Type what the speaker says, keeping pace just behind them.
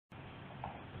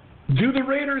Do the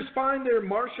Raiders find their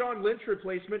Marshawn Lynch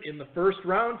replacement in the first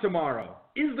round tomorrow?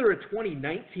 Is there a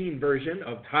 2019 version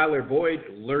of Tyler Boyd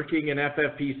lurking in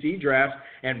FFPC drafts?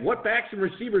 And what backs and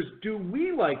receivers do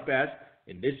we like best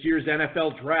in this year's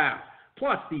NFL draft?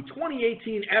 Plus, the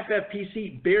 2018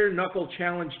 FFPC Bare Knuckle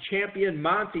Challenge champion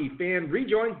Monty Phan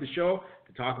rejoins the show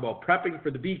to talk about prepping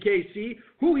for the BKC,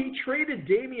 who he traded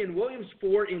Damian Williams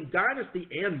for in Dynasty,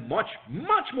 and much,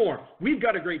 much more. We've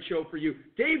got a great show for you.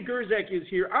 Dave Gerzak is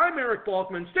here. I'm Eric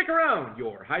Balkman. Stick around.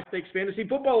 Your high-stakes fantasy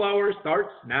football hour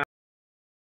starts now.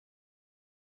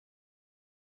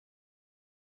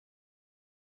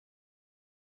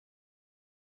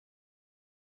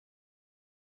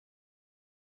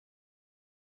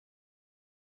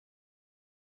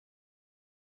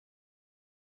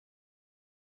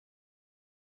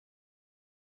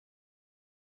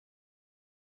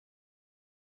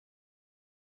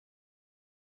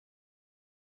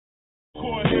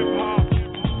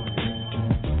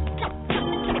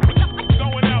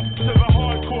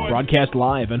 Broadcast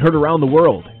live and heard around the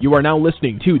world, you are now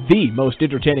listening to the most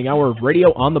entertaining hour of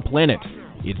radio on the planet.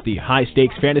 It's the High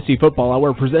Stakes Fantasy Football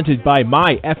Hour presented by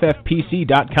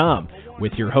MyFFPC.com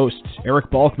with your hosts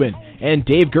Eric Balkman and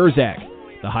Dave Gerzak.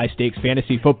 The High Stakes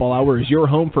Fantasy Football Hour is your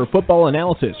home for football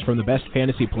analysis from the best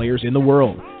fantasy players in the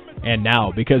world. And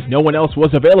now, because no one else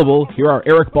was available, here are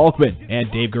Eric Balkman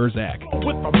and Dave Gerzak.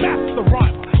 With the master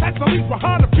rhymer, that's the lead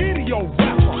behind the video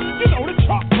rapper. You know the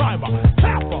truck driver,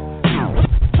 tapper.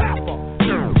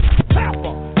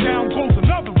 Down goes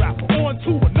another rapper, on to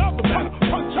another one.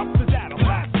 Punch up the data.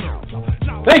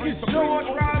 Thank you so much,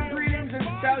 Rob. Greetings and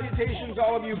salutations,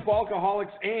 all of you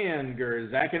Balkaholics and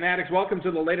Gerzak addicts. Welcome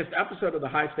to the latest episode of the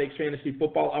High Stakes Fantasy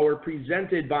Football Hour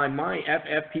presented by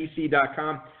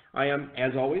MyFFPC.com. I am,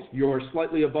 as always, your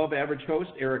slightly above average host,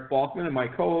 Eric Balkman, and my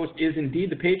co-host is indeed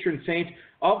the patron saint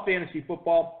of fantasy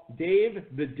football, Dave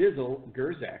the Dizzle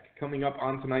Gerzak. Coming up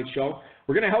on tonight's show,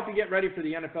 we're going to help you get ready for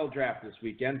the NFL draft this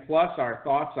weekend, plus our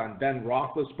thoughts on Ben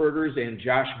Roethlisberger's and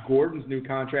Josh Gordon's new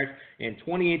contract, and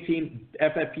 2018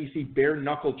 FFPC Bare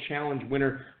Knuckle Challenge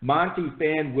winner Monty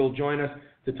Phan will join us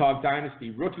to talk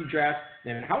Dynasty rookie draft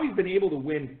and how he's been able to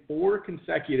win 4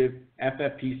 consecutive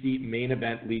FFPC main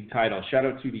event league titles. Shout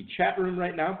out to the chat room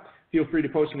right now. Feel free to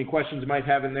post any questions you might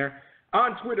have in there.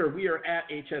 On Twitter, we are at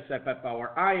HSFF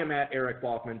Hour. I am at Eric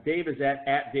Balkman. Dave is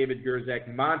at David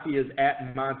Gerzak. Monty is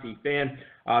at Monty Phan.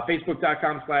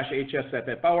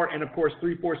 Facebook.com/HSFF Hour. And, of course,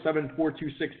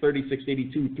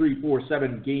 347-426-3682,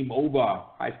 347-GAME-OVER.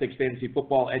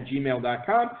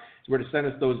 HighStakesFantasyFootball@gmail.com is where to send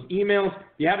us those emails.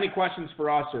 If you have any questions for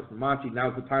us or for Monty,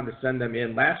 now's the time to send them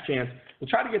in. Last chance. We'll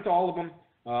try to get to all of them,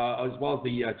 as well as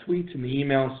the tweets and the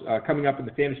emails coming up in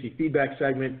the fantasy feedback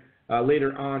segment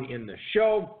later on in the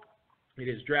show. It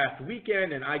is draft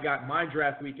weekend, and I got my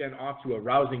draft weekend off to a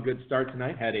rousing good start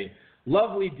tonight. Had a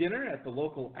lovely dinner at the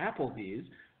local Applebee's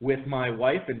with my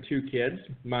wife and 2 kids.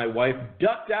 My wife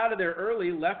ducked out of there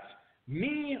early, left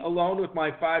me alone with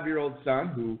my 5-year-old son,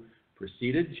 who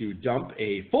proceeded to dump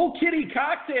a full kitty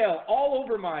cocktail all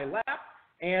over my lap.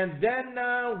 And then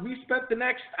we spent the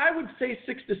next, I would say,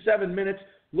 6 to 7 minutes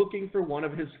looking for one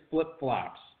of his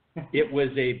flip-flops. It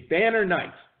was a banner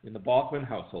night in the Balkman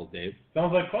household, Dave.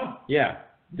 Sounds like fun. Yeah.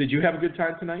 Did you have a good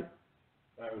time tonight?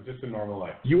 It was just a normal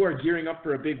life. You are gearing up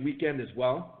for a big weekend as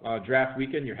well, draft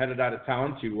weekend. You're headed out of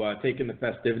town to take in the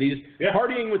festivities. Yeah.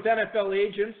 Partying with NFL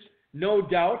agents, no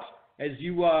doubt, as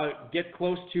you get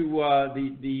close to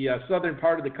the southern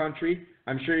part of the country.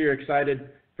 I'm sure you're excited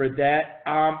for that.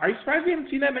 Are you surprised we haven't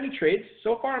seen that many trades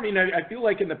so far? I mean, I feel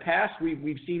like in the past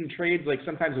we've seen trades like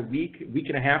sometimes a week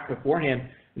and a half beforehand.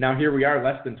 Now here we are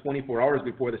less than 24 hours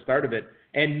before the start of it.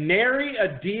 And nary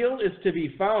a deal is to be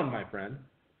found, my friend.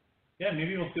 Yeah,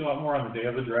 maybe we'll see a lot more on the day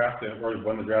of the draft or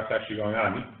when the draft's actually going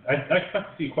on. I expect to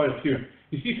see quite a few.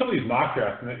 You see some of these mock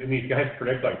drafts, and these guys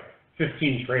predict like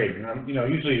 15 trades, and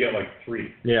usually you get like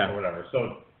 3 or whatever.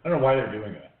 So I don't know why they're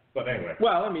doing that. But anyway.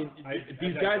 Well, I mean,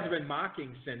 these guys have been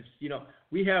mocking since,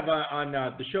 we have on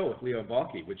the show with Leo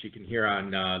Balky, which you can hear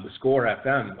on the Score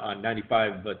FM on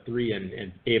 95.3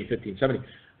 and AM 1570.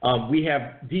 We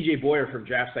have DJ Boyer from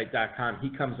DraftSite.com. He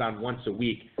comes on once a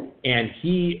week, and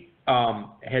he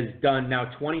has done now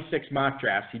 26 mock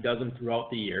drafts. He does them throughout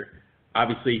the year.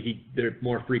 Obviously, they're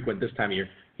more frequent this time of year.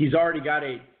 He's already got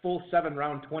a full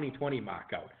 7-round 2020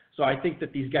 mock out. So I think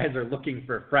that these guys are looking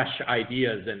for fresh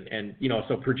ideas, and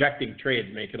so projecting trades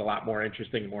make it a lot more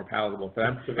interesting and more palatable for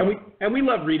them. And we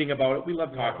love reading about it. We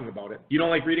love talking about it. You don't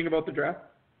like reading about the draft?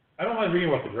 I don't like reading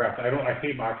about the draft. I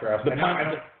hate mock drafts. I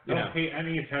don't pay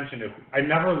any attention to. I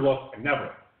never look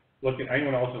at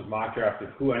anyone else's mock draft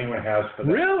of who anyone has for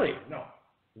that. Really? No.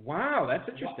 Wow, that's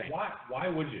interesting. Why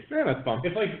would you? Yeah, that's fun.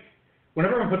 It's like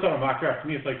whenever everyone puts out a mock draft, to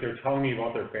me it's like they're telling me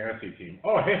about their fantasy team.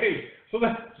 Oh, hey, so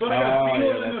I got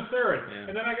Fields in the third,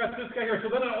 and then I got this guy here. So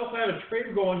then I also have a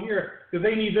trade going here because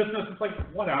they need this and this. It's like,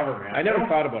 whatever, man. I never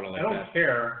thought about it like that. I don't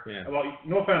care about,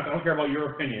 no offense, I don't care about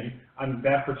your opinion on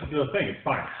that particular thing. It's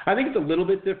fine. I think it's a little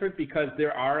bit different because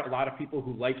there are a lot of people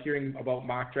who like hearing about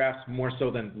mock drafts more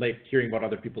so than like hearing about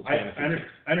other people's fantasy teams.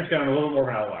 I understand. I'm a little more of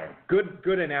an outlier.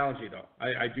 Good analogy, though.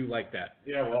 I do like that.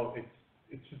 Yeah, well,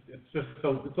 it's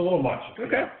a little much.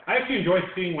 Okay. I actually enjoy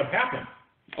seeing what happens.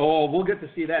 Oh, we'll get to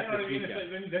see that this weekend.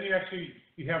 Then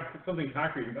you have something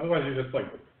concrete. Otherwise, you're just like,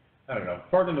 I don't know,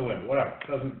 fart in the wind, whatever.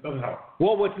 Doesn't help.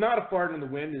 Well, what's not a fart in the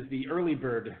wind is the early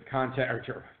bird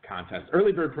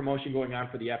early bird promotion going on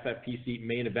for the FFPC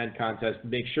main event contest.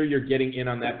 Make sure you're getting in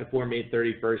on that before May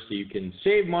 31st so you can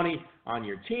save money on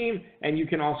your team, and you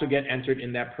can also get entered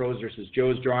in that Pros versus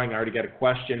Joes drawing. I already got a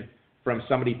question from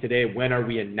somebody today. When are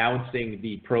we announcing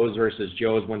the Pros versus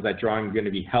Joes? When's that drawing going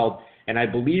to be held? And I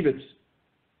believe it's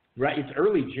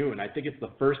early June. I think it's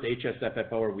the first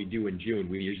HSFFO we do in June.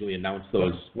 We usually announce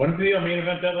those. When's the main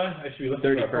event deadline? I should be looking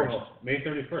 31st. May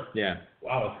 31st. Yeah.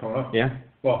 Wow, that's coming up. Yeah.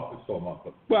 Well, it's still a month,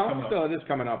 but it is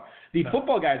coming up. The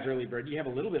football guys early bird, you have a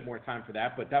little bit more time for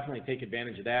that, but definitely take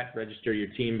advantage of that. Register your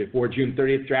team before June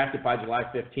 30th, draft it by July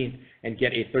 15th, and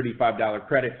get a $35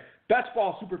 credit. Best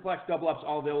ball, Superflex, double ups,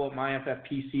 all available at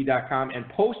myffpc.com. And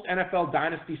post-NFL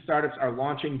Dynasty startups are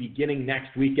launching beginning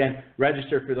next weekend.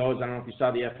 Register for those. I don't know if you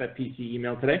saw the FFPC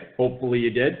email today. Hopefully you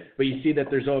did. But you see that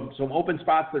there's some open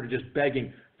spots that are just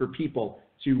begging for people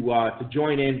to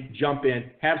join in, jump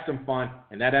in, have some fun.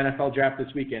 And that NFL draft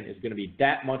this weekend is going to be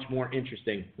that much more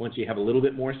interesting once you have a little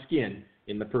bit more skin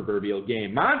in the proverbial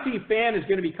game. Monty Phan is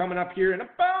going to be coming up here in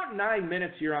about 9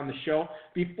 minutes here on the show.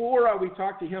 Before we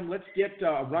talk to him, let's get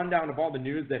a rundown of all the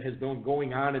news that has been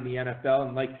going on in the NFL.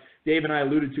 And like Dave and I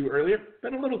alluded to earlier,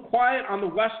 been a little quiet on the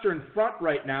Western front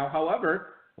right now.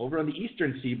 However, over on the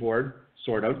Eastern Seaboard,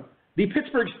 sort of, the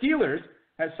Pittsburgh Steelers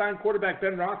has signed quarterback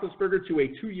Ben Roethlisberger to a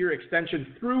 2-year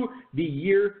extension through the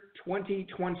year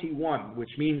 2021,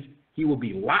 which means he will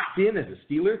be locked in as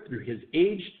a Steeler through his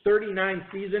age 39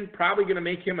 season, probably going to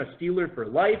make him a Steeler for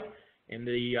life. And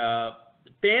the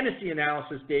fantasy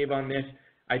analysis, Dave, on this,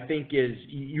 I think is,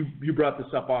 you brought this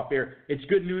up off air, it's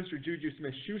good news for Juju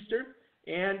Smith-Schuster,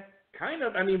 and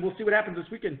we'll see what happens this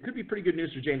weekend. Could be pretty good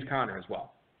news for James Conner as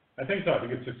well. I think so. I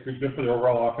think it's good for the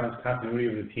overall offense, continuity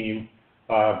of the team.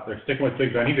 They're sticking with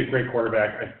Big Ben. He's a great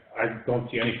quarterback. I don't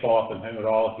see any fall off in him at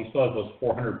all. He still has those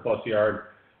 400-plus yard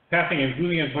passing, and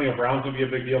losing Antonio Brown's going to be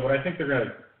a big deal, but I think they're going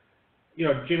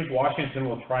to, James Washington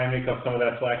will try and make up some of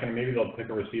that slack, and maybe they'll pick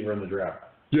a receiver in the draft.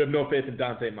 You have no faith in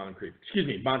Monte Moncrief.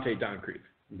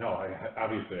 No,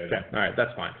 obviously I don't. Okay, all right,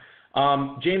 that's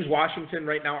fine. James Washington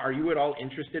right now, are you at all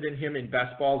interested in him in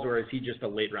best balls, or is he just a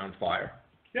late-round flyer?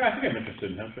 Yeah, I think I'm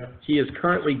interested in him, sure. He is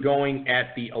currently going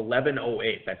at the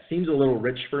 11.08. That seems a little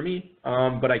rich for me,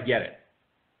 but I get it.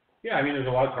 Yeah, there's a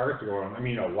lot of targets to go around.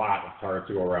 A lot of targets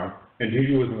to go around. And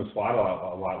Juju was in the slot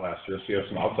a lot last year, so you have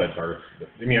some outside targets.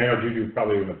 I know Juju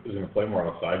probably is going to play more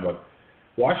outside, but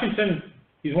Washington,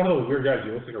 he's one of those weird guys.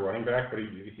 He looks like a running back, but I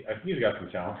think he's got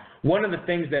some talent. One of the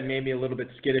things that made me a little bit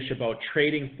skittish about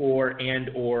trading for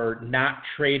and or not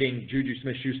trading Juju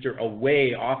Smith-Schuster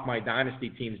away off my dynasty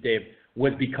teams, Dave,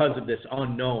 was because of this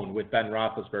unknown with Ben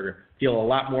Roethlisberger. Feel a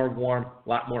lot more warm, a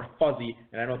lot more fuzzy,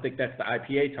 and I don't think that's the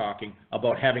IPA talking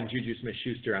about having Juju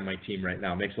Smith-Schuster on my team right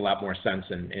now. It makes a lot more sense,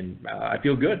 and I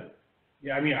feel good.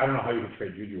 Yeah, I don't know how you could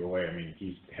trade Juju away.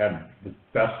 He's had the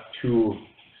best 2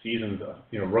 seasons,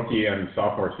 rookie and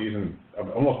sophomore season of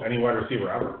almost any wide receiver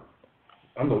ever.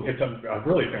 It's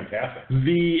really fantastic.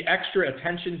 The extra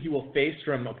attention he will face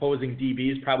from opposing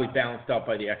DBs probably balanced out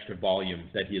by the extra volume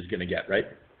that he is going to get, right?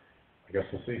 I guess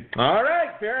we'll see. All right,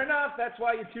 fair enough. That's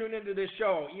why you tune into this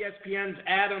show. ESPN's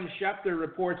Adam Schefter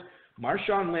reports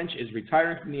Marshawn Lynch is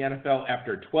retiring from the NFL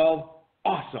after 12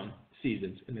 awesome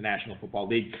seasons in the National Football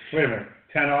League. Wait a minute.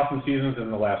 10 awesome seasons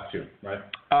in the last 2, right?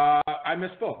 I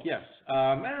misspoke, yes.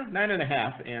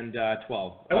 9.5 and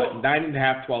 12.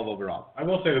 9.5, 12 overall. I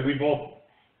will say that we both,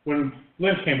 when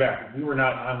Lynch came back, we were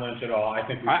not on Lynch at all. I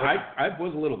think I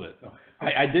was a little bit.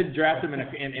 I did draft him in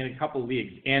a couple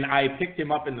leagues, and I picked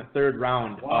him up in the 3rd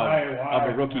round of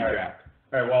a rookie draft.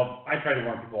 All right, well, I tried to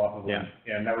warn people off of Lynch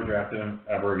and never drafted him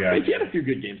ever again. He had a few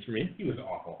good games for me. He was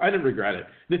awful. I didn't regret it.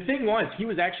 The thing was, he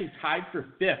was actually tied for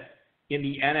 5th in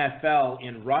the NFL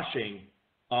in rushing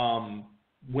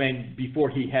before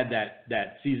he had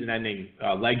that season-ending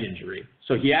leg injury.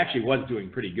 So he actually was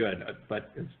doing pretty good, but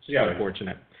it's just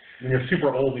unfortunate. When you're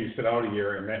super old, you sit out a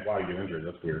year, and then, you get injured.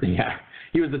 That's weird. Yeah.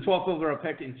 He was the 12th overall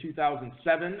pick in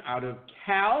 2007 out of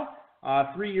Cal.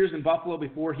 3 years in Buffalo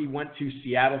before he went to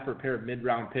Seattle for a pair of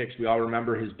mid-round picks. We all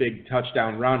remember his big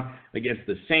touchdown run against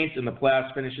the Saints in the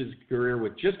playoffs, finishes his career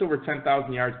with just over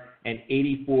 10,000 yards and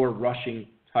 84 rushing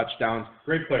touchdowns.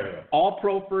 Great player, though.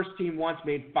 All-Pro first team once,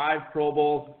 made 5 Pro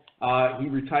Bowls. He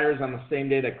retires on the same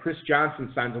day that Chris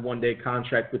Johnson signs a one-day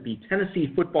contract with the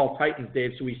Tennessee Football Titans,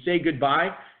 Dave. So we say goodbye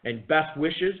and best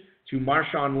wishes to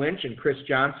Marshawn Lynch and Chris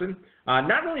Johnson.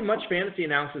 Not really much fantasy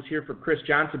analysis here for Chris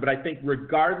Johnson, but I think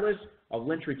regardless of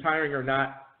Lynch retiring or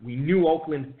not, we knew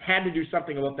Oakland had to do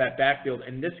something about that backfield,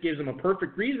 and this gives them a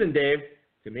perfect reason, Dave,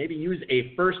 to maybe use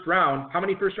a first round. How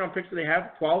many first-round picks do they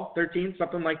have? 12, 13,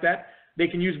 something like that? They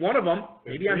can use one of them,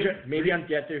 maybe on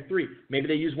 3. Maybe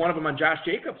they use one of them on Josh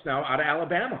Jacobs now out of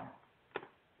Alabama.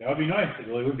 That would be nice. It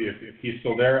really would be if he's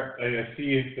still there. I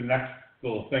see the next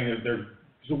little thing is they're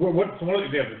 – so what do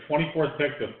they have, the 24th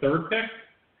pick, the 3rd pick?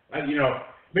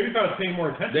 Maybe if I was paying more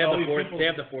attention. They have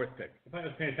the 4th pick. If I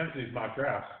was paying attention to these mock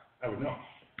drafts, I would know.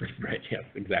 Right, yeah,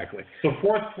 exactly. So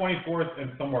 4th, 24th,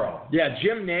 and somewhere else. Yeah,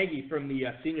 Jim Nagy from the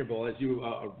Senior Bowl, as you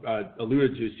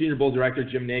alluded to, Senior Bowl director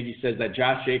Jim Nagy says that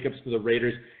Josh Jacobs to the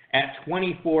Raiders at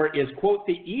 24 is, quote,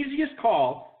 the easiest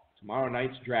call tomorrow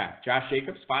night's draft. Josh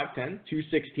Jacobs, 5'10",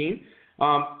 216.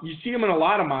 You see him in a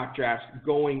lot of mock drafts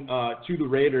going to the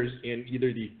Raiders in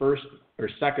either the 1st or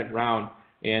 2nd round.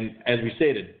 And as we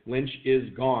stated, Lynch is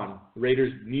gone. The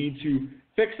Raiders need to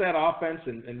fix that offense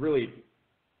and really,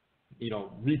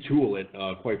 retool it,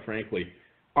 quite frankly.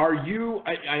 Are you,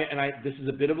 this is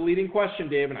a bit of a leading question,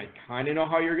 Dave, and I kind of know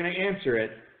how you're going to answer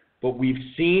it, but we've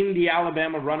seen the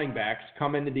Alabama running backs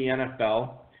come into the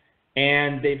NFL,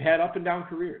 and they've had up and down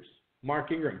careers.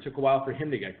 Mark Ingram, took a while for him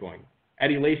to get going.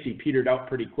 Eddie Lacy petered out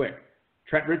pretty quick.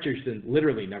 Trent Richardson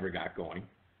literally never got going.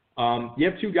 You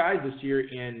have 2 guys this year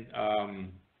in,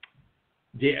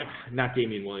 not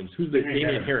Damian Williams,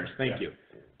 Damian Harris, thank you.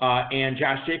 And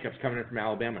Josh Jacobs coming in from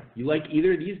Alabama. You like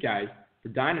either of these guys for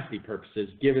dynasty purposes,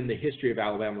 given the history of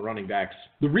Alabama running backs,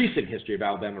 the recent history of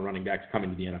Alabama running backs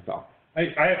coming to the NFL?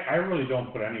 I really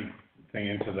don't put anything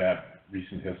into that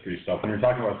recent history stuff. When you're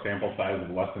talking about sample size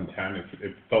of less than 10,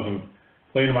 it doesn't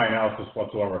play into my analysis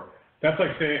whatsoever. That's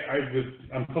like, say, I was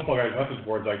on Football Guys message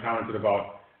boards, I commented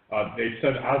about, they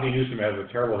said Ozzie Newsome has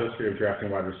a terrible history of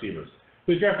drafting wide receivers.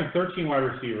 He's drafted 13 wide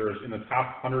receivers in the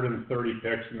top 130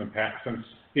 picks in the past since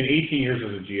in 18 years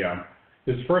as a GM.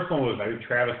 His first one was, I think,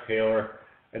 Travis Taylor,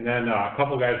 and then a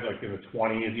couple guys like in the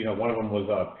 20s. One of them was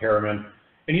Perriman,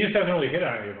 and he just hasn't really hit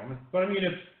on any of them. But I mean,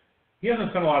 he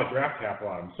hasn't spent a lot of draft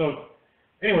capital on them. So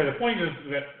anyway, the point is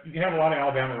that you have a lot of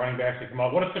Alabama running backs that come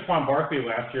out. What if Saquon Barkley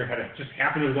last year had just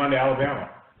happened to have gone to Alabama?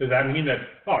 Does that mean that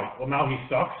now he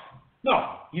sucks?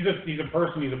 No, he's a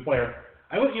person, he's a player.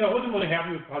 I wasn't really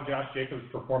happy with how Josh Jacobs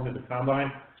performed at the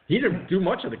combine. He didn't do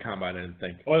much of the combine, I didn't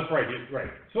think. Oh, that's right. Right.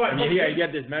 So he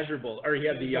had this measurable, or he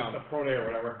had the pro day or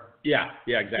whatever. Yeah,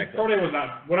 exactly. His pro day was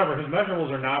not whatever. His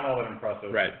measurables are not all that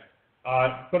impressive. Right.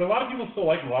 But a lot of people still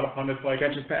like him. A lot of pundits like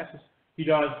catches passes. He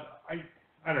does.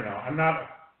 I don't know. I'm not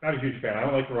a huge fan. I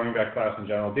don't like the running back class in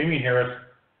general. Damian Harris,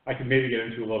 I could maybe get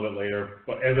into a little bit later,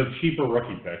 but as a cheaper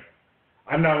rookie pick,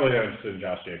 I'm not really that interested in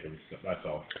Josh Jacobs. That's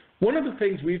all. One of the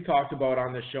things we've talked about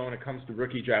on this show when it comes to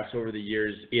rookie drafts over the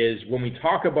years is when we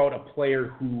talk about a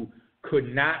player who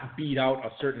could not beat out a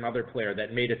certain other player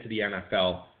that made it to the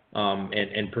NFL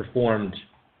and performed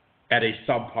at a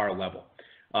subpar level.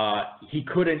 He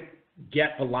couldn't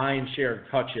get the lion's share of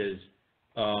touches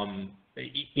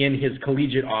in his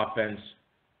collegiate offense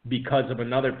because of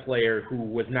another player who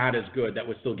was not as good that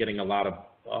was still getting a lot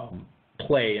of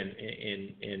play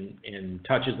and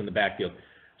touches in the backfield.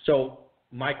 So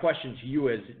my question to you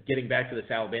is, getting back to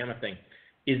this Alabama thing,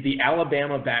 is the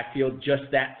Alabama backfield just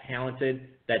that talented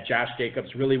that Josh Jacobs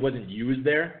really wasn't used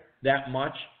there that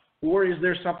much? Or is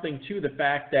there something to the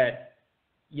fact that,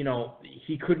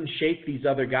 he couldn't shake these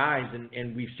other guys,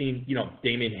 and we've seen,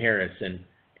 Damian Harris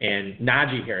and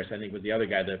Najee Harris, I think was the other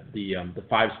guy, the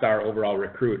 5-star overall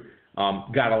recruit,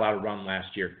 got a lot of run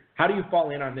last year. How do you fall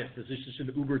in on this? Is this just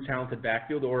an uber-talented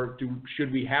backfield, or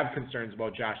should we have concerns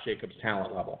about Josh Jacobs'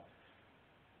 talent level?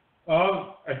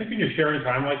 I think when you're sharing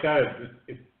time like that,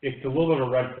 it's a little bit of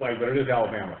a red flag, but it is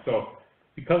Alabama. So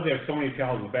because they have so many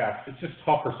talented backs, it's just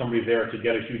tough for somebody there to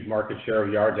get a huge market share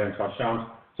of yards and touchdowns.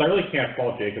 So I really can't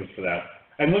fault Jacobs for that.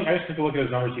 And I just took a look at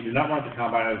his numbers. He did not run at the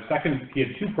combine. He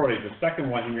had 2 pro days. The second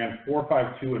one, he ran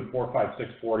 4.52 and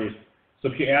 4.56 40s. So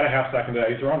if you add a half second to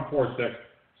that, he's around 4.6.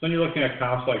 So then you're looking at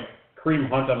comps like Kareem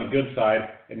Hunt on the good side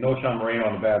and Noshawn Moreno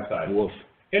on the bad side. Wolf.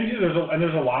 And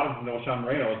there's a lot of Noshawn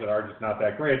Morenos that are just not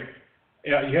that great.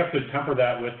 Yeah, you have to temper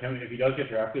that with him. If he does get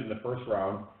drafted in the first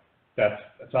round, that's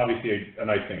obviously a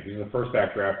nice thing. He's the first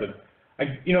back drafted.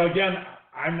 Again,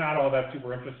 I'm not all that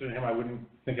super interested in him. I wouldn't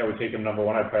think I would take him number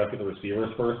one. I'd probably look at the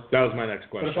receivers first. That was my next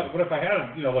question. But if I had,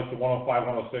 like the 105,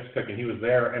 106 pick and he was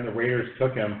there and the Raiders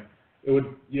took him, it would,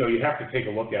 you'd have to take a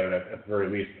look at it at the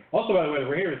very least. Also, by the way, the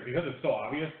Raiders, because it's so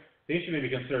obvious, they should maybe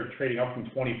consider trading up from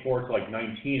 24 to like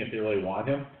 19 if they really want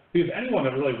him. Because anyone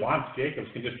that really wants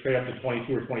Jacobs can just trade up to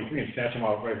 22 or 23 and snatch him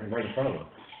out right in front of them.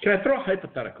 Can I throw a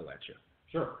hypothetical at you?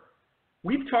 Sure.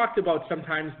 We've talked about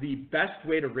sometimes the best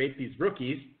way to rate these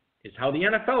rookies is how the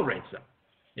NFL rates them.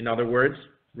 In other words,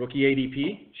 rookie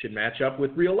ADP should match up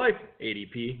with real-life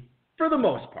ADP for the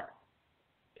most part.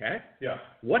 Okay? Yeah.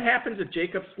 What happens if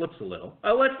Jacobs slips a little?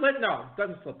 No,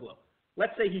 doesn't slip a little.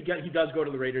 Let's say he does go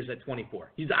to the Raiders at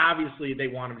 24. He's obviously, they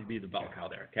want him to be the bell cow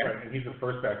there. Okay? Right, and he's the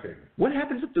first back taker. What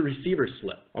happens if the receivers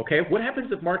slip? Okay? What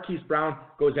happens if Marquise Brown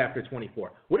goes after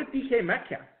 24? What if DK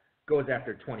Metcalf goes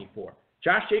after 24?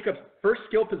 Josh Jacobs' first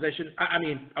skill position,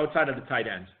 outside of the tight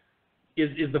ends,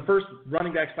 is the first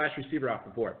running back / receiver off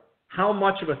the board. How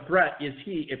much of a threat is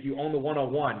he if you own the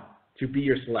 101 to be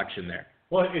your selection there?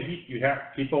 Well, you have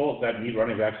people that need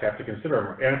running backs have to consider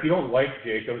him. And if you don't like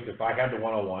Jacobs, if I had the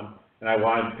 101 and I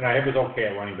was okay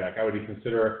at running back, I would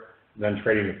consider then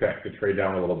trading the pick to trade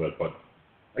down a little bit. But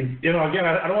again,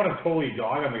 I don't want to totally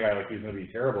dog on the guy like he's going to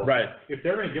be terrible. Right. If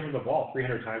they're going to give him the ball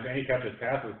 300 times and he catches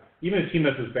passes, even a team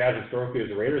that's as bad historically as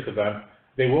the Raiders have been,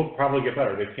 they will probably get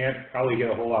better. They can't probably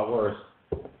get a whole lot worse.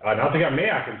 Now they got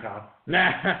Mayock in town.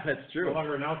 Nah, that's true. No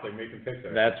longer announcing, make him pick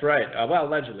that. That's right. Well,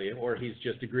 allegedly, or he's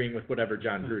just agreeing with whatever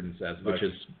John Gruden says, which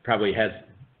is probably has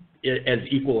as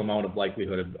equal amount of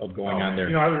likelihood of going on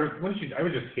there. I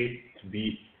would just hate to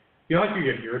be, like you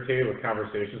get irritated with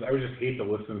conversations. I would just hate to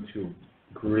listen to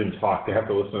Gruden talk. To have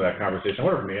to listen to that conversation. I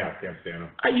wonder if Mayock can't stand him.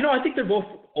 I think they're both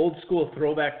old school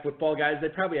throwback football guys. They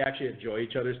probably actually enjoy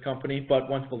each other's company, but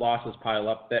once the losses pile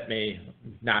up, that may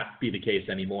not be the case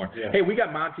anymore. Yeah. Hey, we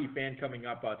got Monty Phan coming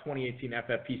up, 2018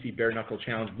 FFPC Bare Knuckle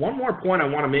Challenge. One more point I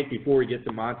want to make before we get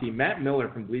to Monty. Matt Miller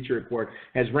from Bleacher Report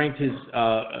has ranked his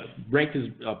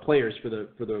players for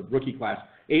the rookie class.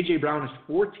 A.J. Brown is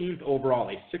 14th overall,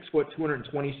 a 6',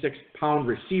 226-pound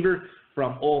receiver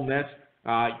from Ole Miss.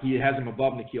 He has him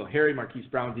above N'Keal Harry, Marquise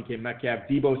Brown, DK Metcalf,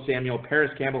 Deebo Samuel,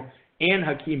 Paris Campbell, and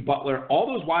Hakeem Butler. All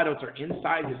those wideouts are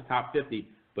inside his top 50,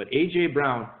 but A.J.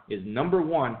 Brown is number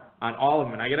one on all of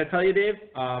them. And I got to tell you, Dave,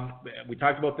 we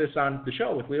talked about this on the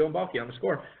show with Leo and Balky on The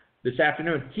Score this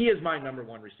afternoon. He is my number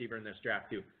one receiver in this draft,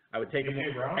 too. I would take him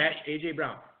over A.J.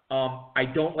 Brown. I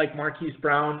don't like Marquise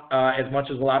Brown as much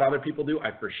as a lot of other people do. I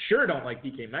for sure don't like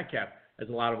DK Metcalf as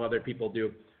a lot of other people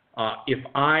do.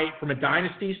 From a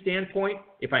dynasty standpoint,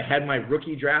 if I had my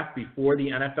rookie draft before the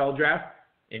NFL draft,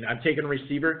 and I'm taking a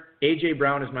receiver, A.J.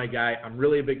 Brown is my guy. I'm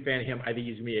really a big fan of him. I think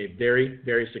he's going to be a very,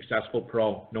 very successful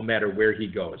pro no matter where he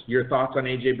goes. Your thoughts on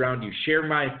A.J. Brown? Do you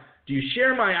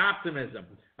share my optimism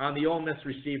on the Ole Miss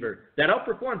receiver that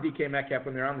outperformed DK Metcalf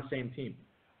when they're on the same team?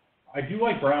 I do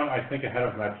like Brown, I think, ahead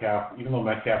of Metcalf, even though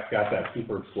Metcalf's got that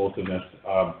super explosiveness.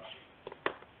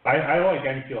 I like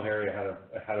N'Keal Harry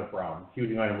ahead of Brown. He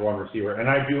would be my number one receiver, and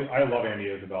I love Andy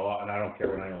Isabella, and I don't care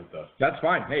what anyone says. That's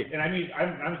fine. Hey, and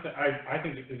I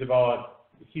think Isabella,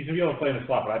 he's gonna be able to play in the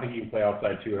slot, but I think he can play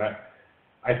outside too. And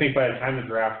I think by the time the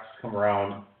drafts come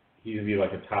around, he's gonna be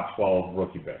like a top 12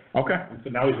 rookie pick. Okay. And so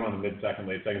now he's one of the mid-second,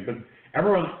 late-second, but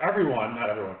not everyone,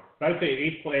 but I'd say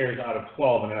 8 players out of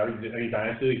 12 in any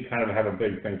dynasty kind of have a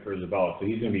big thing for Isabella, so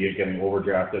he's gonna be getting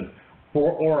overdrafted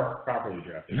or properly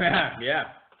drafted. Yeah.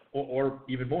 Or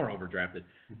even more overdrafted.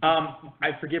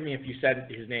 Forgive me if you said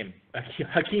his name.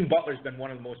 Hakeem Butler's been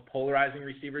one of the most polarizing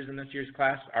receivers in this year's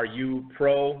class. Are you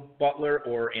pro Butler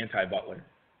or anti Butler?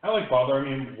 I like Butler.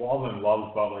 Waldman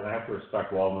loves Butler, and I have to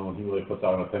respect Waldman when he really puts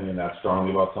out an opinion that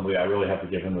strongly about somebody. I really have to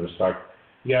give him the respect.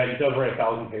 Yeah, he does write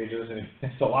 1,000 pages, and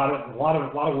it's a lot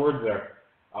of words there.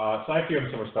 So I have to give him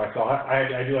some respect. So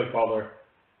I do like Butler.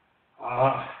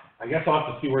 I guess I'll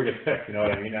have to see where he gets picked. You know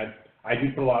what I mean? I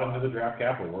do put a lot into the draft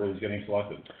capital where he's getting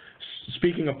selected.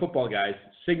 Speaking of football guys,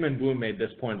 Sigmund Bloom made this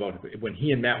point about when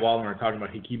he and Matt Waldman were talking about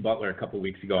Hakeem Butler a couple of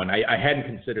weeks ago, and I hadn't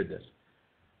considered this.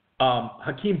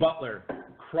 Hakeem Butler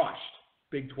crushed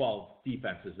Big 12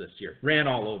 defenses this year, ran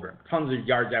all over him, tons of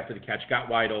yards after the catch, got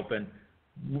wide open,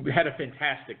 had a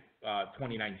fantastic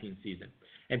 2019 season.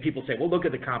 And people say, well, look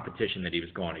at the competition that he was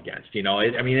going against.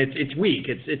 It's weak.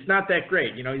 It's not that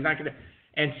great. He's not going to.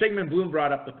 And Sigmund Bloom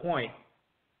brought up the point.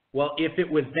 Well, if it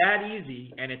was that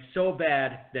easy and it's so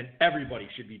bad, then everybody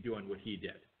should be doing what he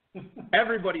did.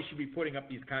 Everybody should be putting up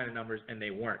these kind of numbers, and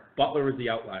they weren't. Butler was the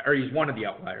outlier, or he's one of the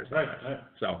outliers. Right.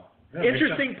 So, yeah,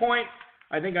 interesting point.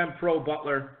 I think I'm pro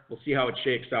Butler. We'll see how it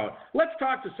shakes out. Let's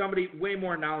talk to somebody way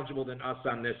more knowledgeable than us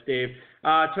on this, Dave.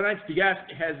 Tonight's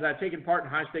guest has taken part in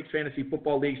high-stakes fantasy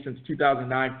football leagues since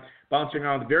 2009, bouncing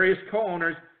around with various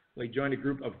co-owners. He joined a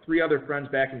group of 3 other friends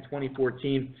back in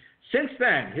 2014. Since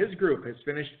then, his group has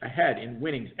finished ahead in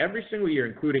winnings every single year,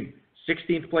 including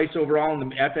 16th place overall in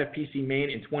the FFPC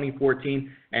main in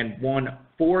 2014 and won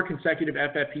 4 consecutive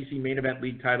FFPC main event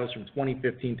league titles from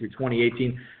 2015 through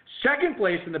 2018. Second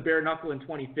place in the bare knuckle in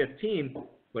 2015,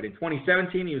 but in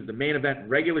 2017 he was the main event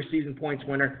regular season points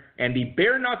winner and the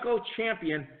bare knuckle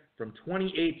champion from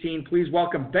 2018. Please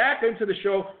welcome back into the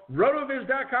show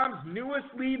RotoViz.com's newest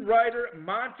lead writer,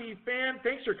 Monty Phan.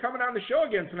 Thanks for coming on the show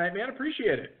again tonight, man.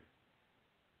 Appreciate it.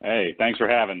 Hey, thanks for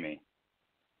having me.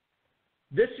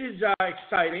 This is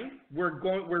exciting. We're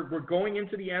going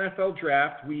into the NFL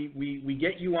draft. We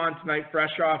get you on tonight,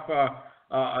 fresh off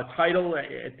a title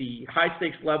at the high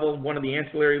stakes level, one of the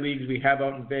ancillary leagues we have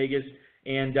out in Vegas,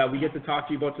 and we get to talk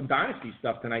to you about some dynasty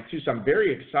stuff tonight too. So I'm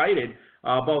very excited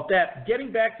about that.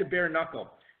 Getting back to bare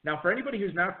knuckle. Now, for anybody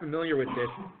who's not familiar with this,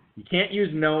 you can't use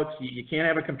notes. You can't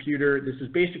have a computer. This is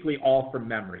basically all from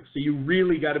memory. So you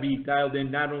really got to be dialed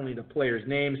in not only to players'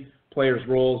 names, players'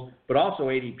 roles, but also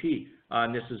ADP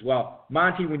on this as well.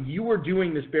 Monty, when you were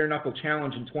doing this bare knuckle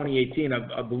challenge in 2018,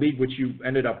 a league which you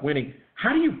ended up winning,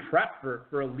 how do you prep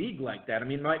for a league like that? I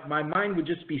mean, my mind would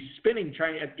just be spinning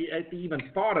trying at the even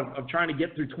thought of trying to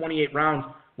get through 28 rounds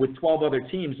with 12 other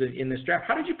teams in this draft.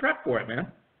 How did you prep for it,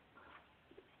 man?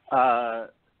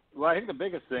 Well, I think the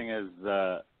biggest thing is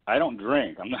I don't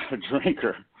drink. I'm not a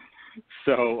drinker,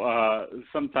 so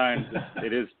sometimes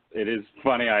it is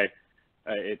funny.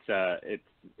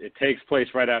 It takes place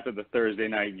right after the Thursday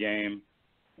night game,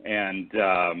 and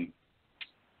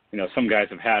some guys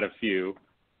have had a few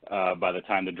by the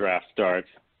time the draft starts,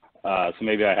 so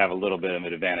maybe I have a little bit of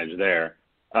an advantage there.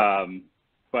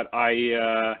 But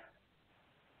I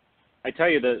tell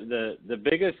you the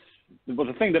biggest. Well,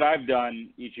 the thing that I've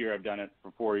done each year, I've done it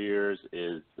for 4 years,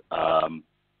 is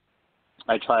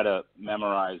I try to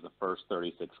memorize the first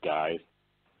 36 guys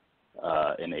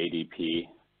in ADP.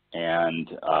 And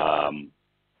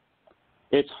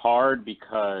it's hard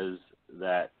because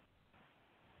that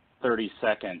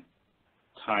 30-second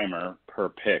timer per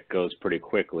pick goes pretty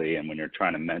quickly. And when you're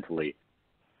trying to mentally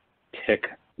tick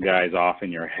guys off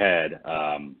in your head,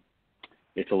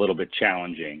 it's a little bit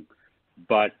challenging.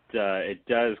 But it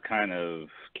does kind of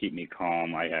keep me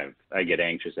calm. I get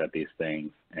anxious at these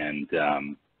things, and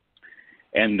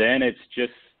then it's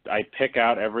just I pick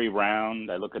out every round.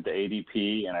 I look at the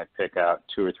ADP and I pick out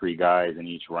 2 or 3 guys in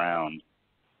each round,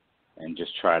 and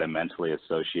just try to mentally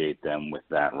associate them with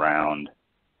that round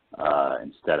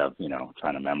instead of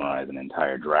trying to memorize an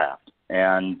entire draft.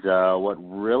 And what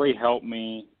really helped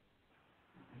me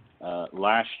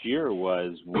last year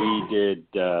was we did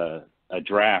a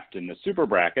draft in the super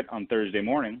bracket on Thursday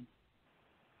morning,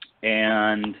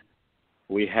 and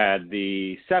we had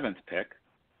the 7th pick,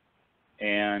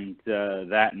 and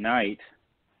that night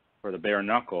for the bare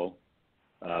knuckle,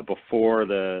 before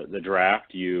the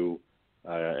draft,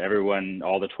 everyone,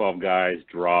 all the 12 guys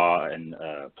draw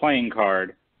a playing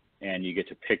card, and you get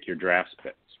to pick your draft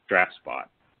spot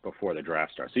before the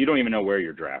draft starts. So you don't even know where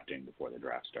you're drafting before the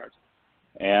draft starts.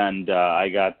 And I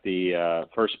got the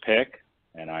first pick,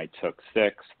 and I took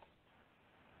 6th,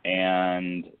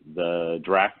 and the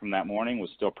draft from that morning was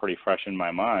still pretty fresh in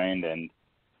my mind, and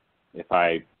if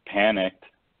I panicked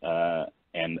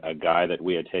and a guy that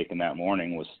we had taken that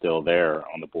morning was still there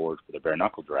on the board for the bare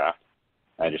knuckle draft,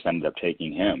 I just ended up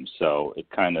taking him. So it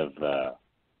kind of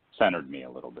centered me a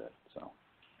little bit. So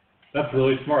that's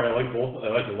really smart. I like both. I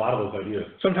like a lot of those ideas.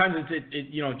 Sometimes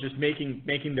it's just making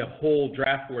the whole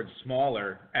draft board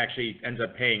smaller actually ends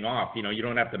up paying off. You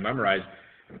don't have to memorize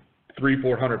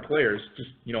 300-400 players. Just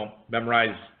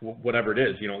memorize whatever it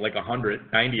is. Like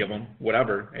 190 of them,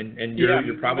 whatever, and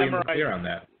you're probably clear on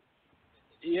that.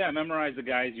 Yeah, memorize the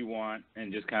guys you want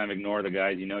and just kind of ignore the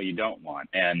guys you don't want.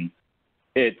 And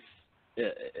it's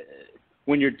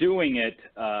when you're doing it,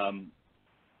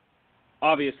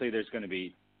 obviously there's going to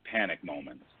be panic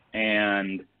moments.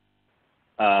 And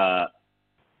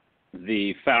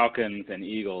the Falcons and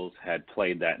Eagles had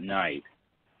played that night.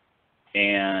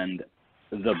 And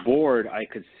the board, I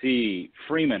could see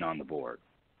Freeman on the board.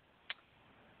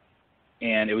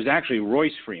 And it was actually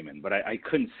Royce Freeman, but I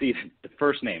couldn't see the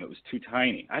first name. It was too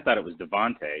tiny. I thought it was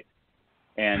Devontae,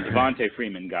 and Devontae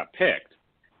Freeman got picked.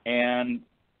 And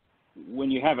when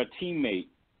you have a teammate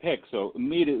pick, so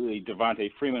immediately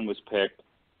Devontae Freeman was picked,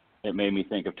 it made me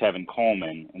think of Tevin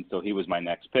Coleman, and so he was my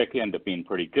next pick. He ended up being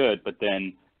pretty good, but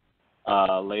then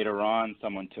Later on,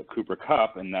 someone took Cooper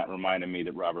Kupp, and that reminded me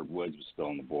that Robert Woods was still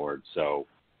on the board. So,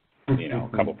 a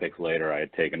couple picks later, I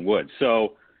had taken Woods.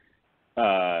 So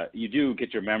you do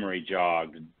get your memory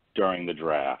jogged during the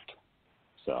draft.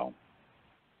 So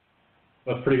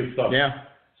that's pretty good stuff. Yeah.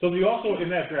 So you also, in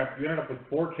that draft, you ended up with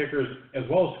 4 kickers as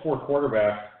well as 4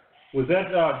 quarterbacks. Was that,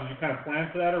 did you kind of plan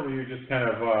for that, or were you just kind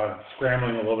of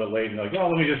scrambling a little bit late and like, oh,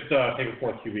 let me just take a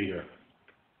 4th QB here?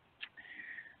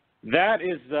 That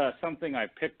is something I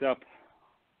picked up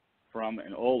from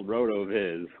an old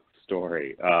RotoViz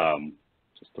story,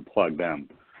 just to plug them.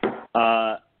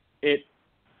 It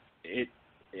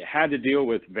had to deal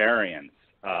with variance.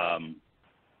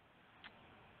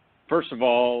 First of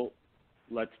all,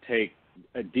 let's take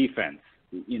a defense.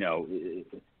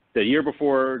 The year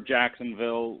before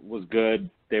Jacksonville was good.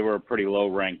 They were a pretty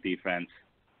low-ranked defense.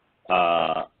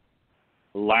 Last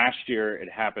year, it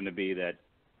happened to be that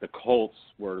the Colts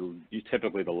were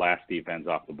typically the last defense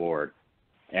off the board.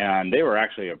 And they were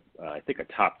actually, I think, a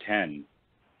top 10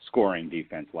 scoring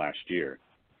defense last year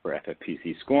for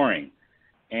FFPC scoring.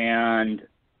 And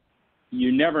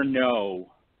you never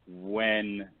know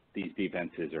when these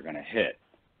defenses are going to hit.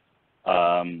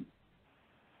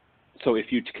 So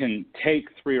if you can take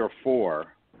 3 or 4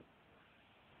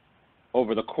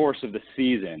 over the course of the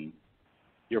season,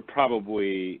 you're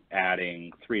probably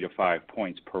adding 3 to 5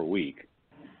 points per week.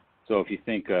 So if you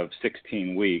think of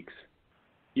 16 weeks,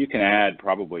 you can add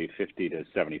probably 50 to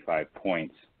 75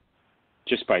 points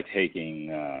just by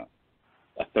taking a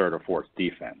 3rd or 4th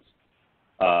defense.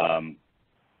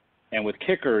 And with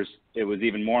kickers, it was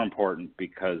even more important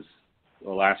because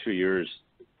the last few years,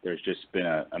 there's just been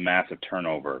a massive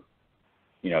turnover.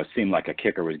 It seemed like a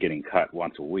kicker was getting cut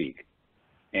once a week.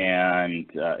 And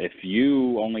if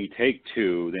you only take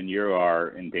 2, then you are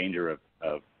in danger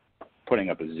of putting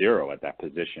up a 0 at that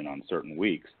position on certain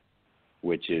weeks,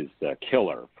 which is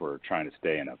killer for trying to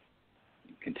stay in a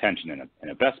contention in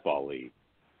a best ball league.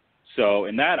 So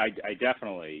in that, I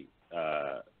definitely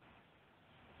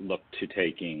look to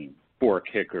taking 4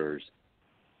 kickers,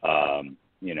 and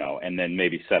then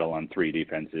maybe settle on 3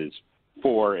 defenses.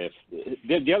 4 if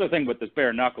the other thing with this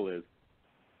bare knuckle is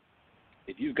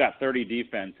if you've got 30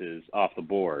 defenses off the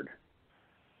board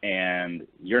and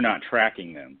you're not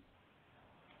tracking them,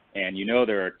 and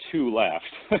there are 2 left,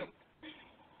 I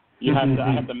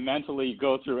have to mentally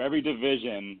go through every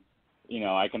division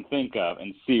I can think of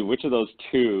and see which of those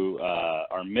 2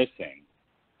 are missing.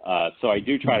 So I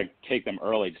do try to take them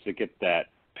early just to get that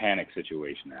panic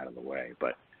situation out of the way.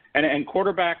 But and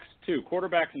quarterbacks too,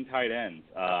 quarterbacks and tight ends.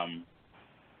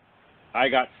 I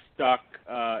got stuck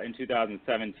in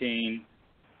 2017.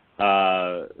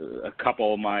 A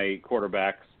couple of my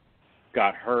quarterbacks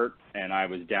got hurt, and I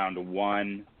was down to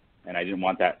 1, and I didn't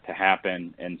want that to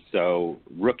happen. And so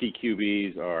rookie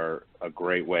QBs are a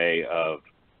great way of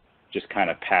just kind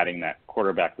of padding that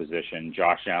quarterback position.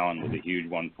 Josh Allen was a huge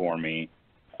one for me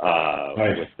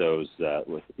with those,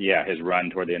 his run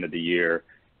toward the end of the year.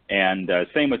 And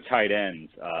same with tight ends.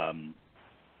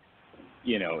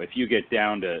 If you get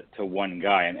down to 1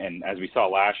 guy, and as we saw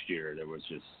last year, there was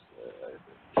just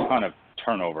a ton of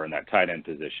turnover in that tight end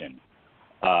position.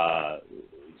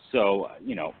 So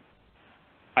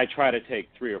I try to take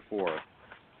 3 or 4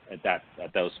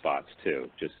 at those spots too.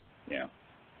 Just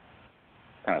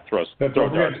kind of throw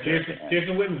darts.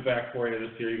 Jason Witten's back for you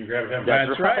this year. You can grab him.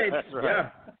 That's right. That's right. Yeah.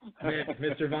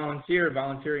 Mr. Volunteer,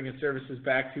 volunteering his services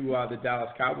back to the Dallas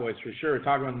Cowboys for sure. We're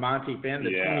talking with Monty Phan, the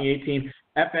 2018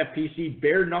 FFPC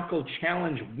Bare Knuckle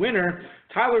Challenge winner.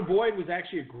 Tyler Boyd was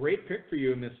actually a great pick for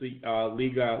you in this league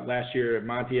last year.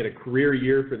 Monty had a career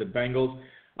year for the Bengals.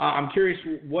 I'm curious,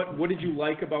 what did you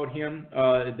like about him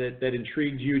that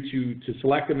intrigued you to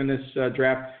select him in this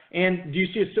draft? And do you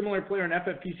see a similar player in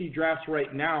FFPC drafts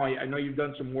right now? I know you've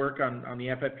done some work on the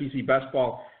FFPC Best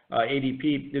Ball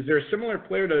ADP. Is there a similar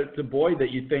player to Boyd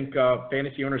that you think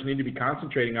fantasy owners need to be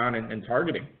concentrating on and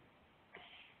targeting?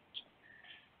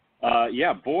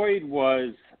 Boyd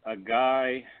was a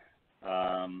guy,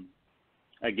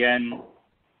 again,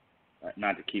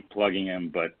 not to keep plugging him,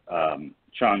 but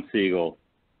Sean Siegel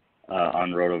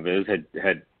on RotoViz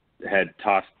had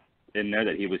tossed in there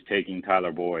that he was taking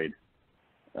Tyler Boyd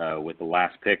with the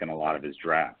last pick in a lot of his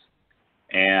drafts.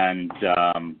 And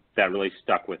that really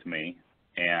stuck with me.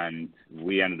 And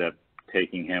we ended up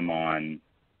taking him on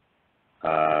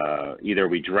either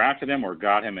we drafted him or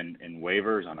got him in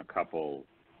waivers on a couple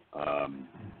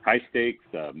high stakes,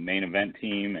 main event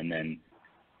team. And then,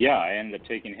 I ended up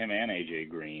taking him and AJ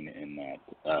Green in that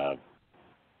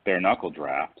bare knuckle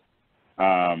draft.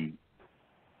 I'm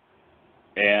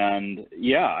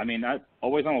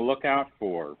always on the lookout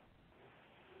for,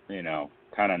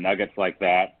 kind of nuggets like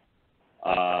that.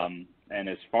 And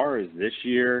as far as this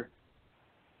year,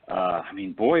 I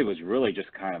mean, Boyd was really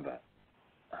just kind of a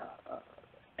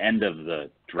end of the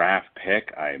draft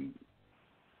pick. I'm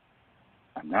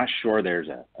not sure there's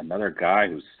another guy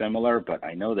who's similar, but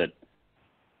I know that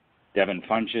Devin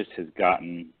Funchess has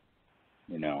gotten,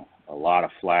 a lot of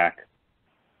flack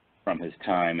from his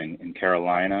time in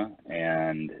Carolina,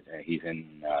 and he's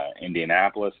in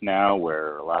Indianapolis now,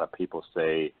 where a lot of people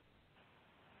say,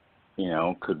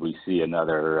 could we see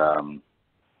another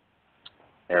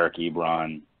Eric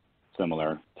Ebron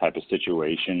similar type of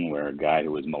situation where a guy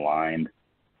who was maligned,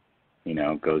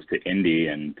 goes to Indy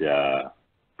and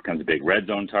becomes a big red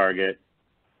zone target,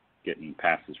 getting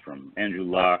passes from Andrew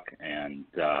Luck, and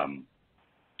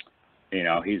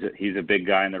he's a big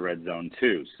guy in the red zone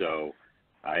too. So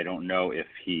I don't know if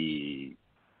he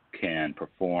can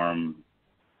perform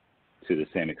to the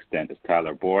same extent as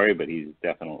Tyler Boyd, but he's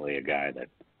definitely a guy that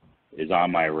is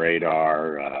on my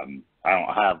radar. I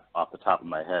don't have off the top of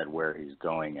my head where he's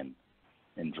going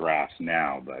in drafts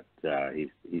now, but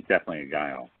he's definitely a guy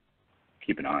I'll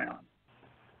keep an eye on.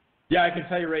 Yeah, I can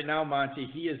tell you right now, Monty,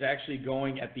 he is actually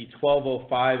going at the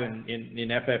 12:05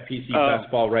 in FFPC best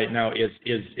ball right now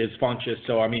is Funchess.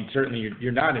 So, I mean, certainly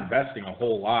you're not investing a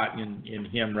whole lot in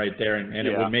him right there, and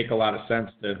it would make a lot of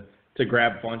sense to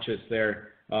grab Funchess there,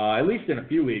 at least in a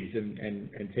few leagues,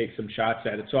 and take some shots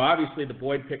at it. So, obviously, the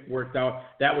Boyd pick worked out.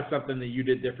 That was something that you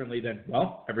did differently than,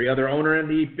 well, every other owner in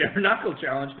the Knuckle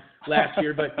Challenge last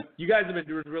year. But you guys have been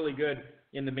doing really good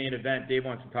in the main event. Dave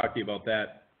wants to talk to you about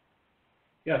that.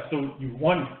 Yeah, so you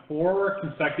won 4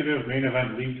 consecutive main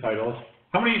event league titles.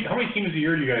 How many teams a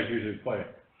year do you guys usually play? If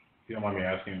you don't mind me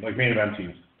asking, like main event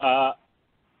teams.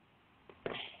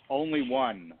 Only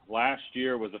one. Last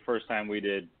year was the first time we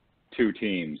did 2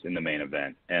 teams in the main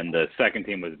event, and the second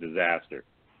team was a disaster.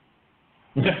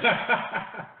 You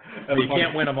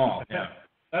can't win them all. Yeah,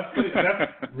 that's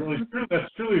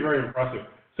truly very impressive.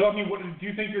 So, I mean, what do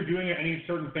you think you're doing any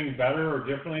certain things better or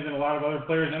differently than a lot of other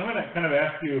players? And I'm going to kind of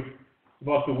ask you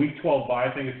about the Week 12 bye.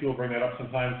 I think if people bring that up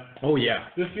sometimes. Oh, yeah.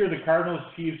 This year, the Cardinals,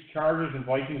 Chiefs, Chargers, and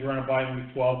Vikings are on a bye in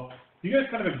Week 12. Do you guys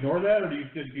kind of ignore that, or do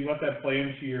you let that play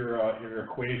into your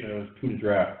equation as who to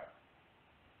draft?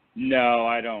 No,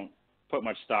 I don't put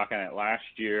much stock in it. Last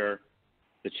year,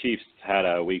 the Chiefs had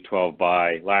a Week 12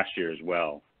 bye last year as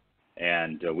well,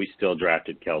 and we still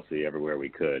drafted Kelsey everywhere we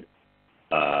could.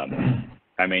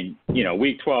 I mean,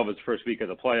 Week 12 is the first week of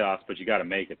the playoffs, but you got to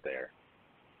make it there.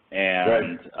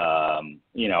 And,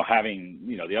 having,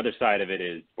 the other side of it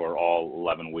is for all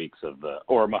 11 weeks of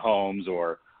or Mahomes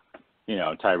or,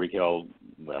 Tyreek Hill,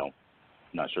 well,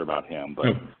 not sure about him,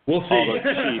 but we'll see. All those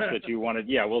Chiefs that you wanted,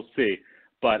 we'll see.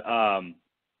 But, I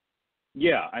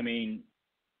mean,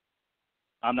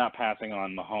 I'm not passing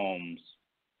on Mahomes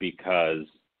because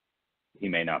he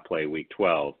may not play Week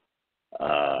 12,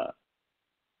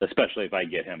 especially if I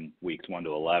get him weeks 1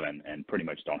 to 11 and pretty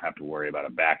much don't have to worry about a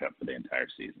backup for the entire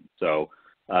season. So,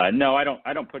 no, I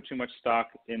don't put too much stock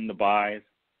in the buys.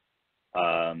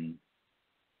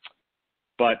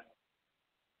 But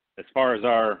as far as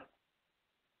our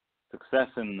success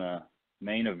in the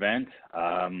main event,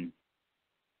 I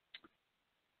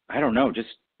don't know, just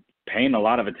paying a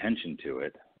lot of attention to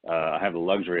it. I have the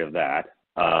luxury of that.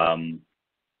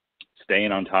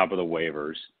 Staying on top of the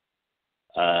waivers.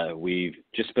 We've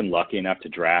just been lucky enough to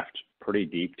draft pretty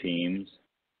deep teams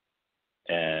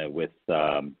with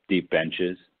deep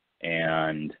benches.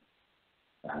 And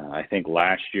I think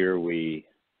last year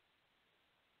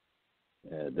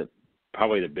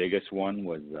probably the biggest one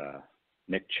was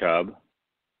Nick Chubb.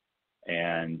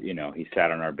 And, he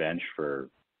sat on our bench for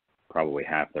probably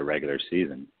half the regular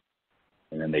season.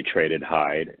 And then they traded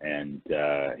Hyde, and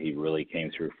he really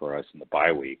came through for us in the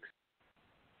bye weeks.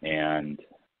 And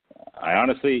I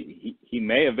honestly, he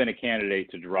may have been a candidate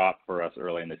to drop for us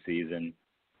early in the season.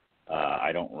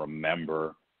 I don't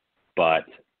remember. But,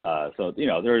 so,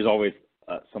 there's always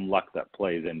some luck that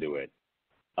plays into it.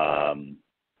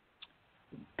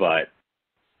 But,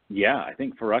 I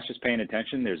think for us, just paying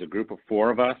attention, there's a group of 4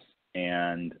 of us,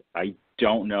 and I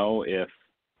don't know if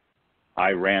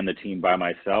I ran the team by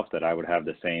myself that I would have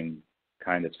the same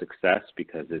kind of success,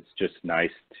 because it's just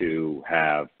nice to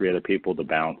have 3 other people to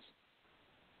bounce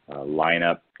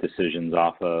lineup decisions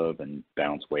off of and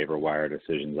bounce waiver wire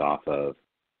decisions off of,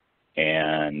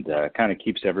 and kind of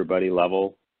keeps everybody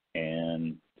level,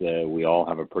 and we all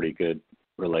have a pretty good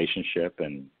relationship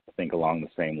and think along the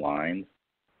same lines.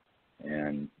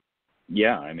 And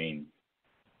I mean,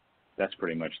 that's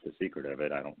pretty much the secret of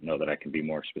it. I don't know that I can be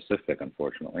more specific,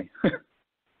 unfortunately.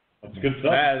 That's good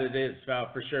stuff. That it is,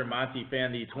 for sure. Monty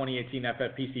Phan, the 2018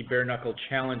 FFPC Bare Knuckle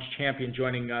Challenge champion,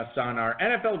 joining us on our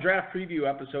NFL Draft Preview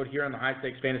episode here on the High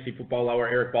Stakes Fantasy Football Hour.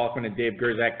 Eric Balkman and Dave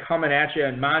Gerzak coming at you.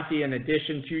 And Monty, in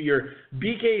addition to your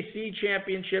BKC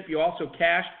championship, you also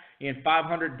cashed in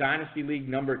 500 Dynasty League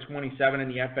number 27 in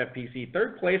the FFPC.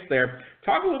 Third place there.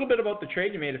 Talk a little bit about the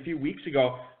trade you made a few weeks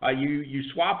ago. You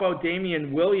swap out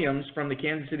Damian Williams from the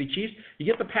Kansas City Chiefs. You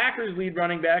get the Packers lead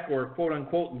running back, or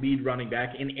quote-unquote lead running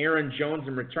back, in Aaron Jones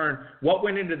in return. What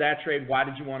went into that trade? Why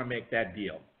did you want to make that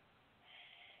deal?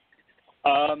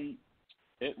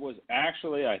 It was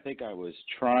actually, I think I was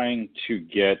trying to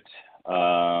get, who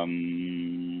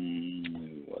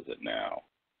was it now?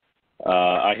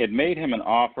 I had made him an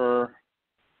offer.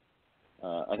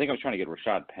 I think I was trying to get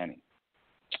Rashad Penny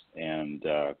and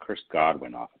Chris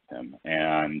Godwin off of him.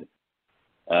 And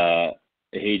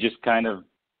he just kind of,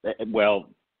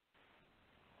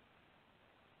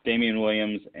 Damian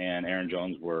Williams and Aaron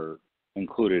Jones were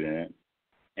included in it.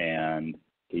 And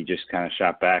he just kind of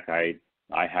shot back, I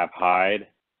have Hyde.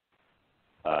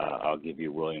 I'll give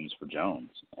you Williams for Jones.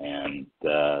 And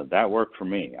that worked for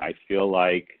me. I feel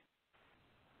like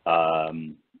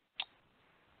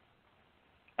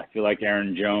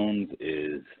Aaron Jones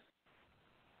is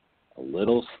a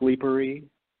little sleepery.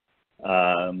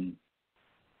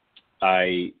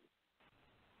 I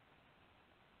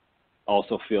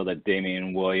also feel that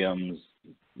Damian Williams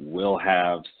will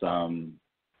have some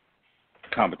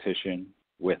competition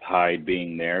with Hyde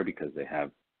being there because they have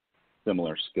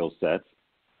similar skill sets.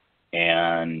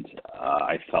 And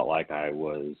I felt like I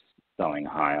was selling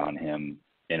high on him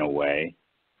in a way.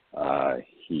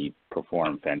 He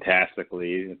performed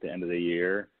fantastically at the end of the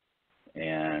year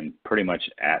and pretty much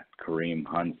at Kareem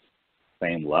Hunt's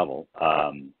same level.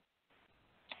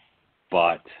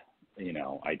 But,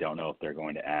 I don't know if they're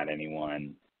going to add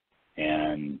anyone.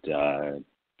 And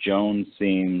Jones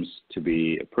seems to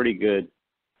be a pretty good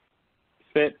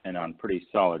fit and on pretty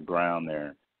solid ground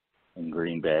there in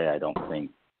Green Bay. I don't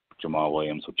think Jamal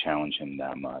Williams would challenge him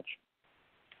that much.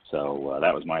 So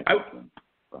that was my thinking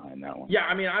behind that one. Yeah,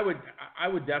 I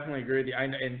would definitely agree with you.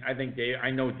 And I think Dave, I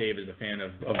know Dave is a fan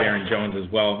of Aaron Jones as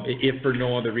well, if for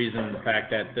no other reason the fact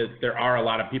that there are a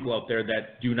lot of people out there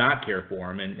that do not care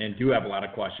for him and do have a lot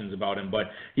of questions about him.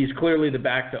 But he's clearly the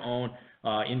back to own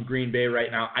in Green Bay right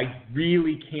now. I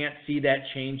really can't see that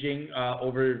changing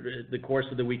over the course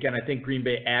of the weekend. I think Green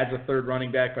Bay adds a third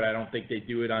running back, but I don't think they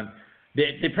do it on.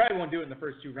 They probably won't do it in the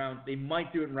first two rounds. They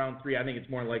might do it in round 3. I think it's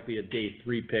more likely a day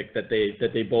 3 pick that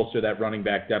they bolster that running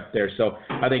back depth there. So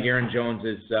I think Aaron Jones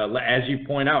is, as you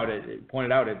pointed out,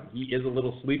 he is a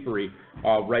little sleepery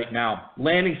right now.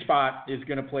 Landing spot is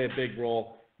going to play a big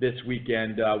role this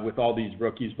weekend with all these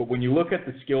rookies. But when you look at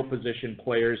the skill position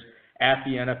players at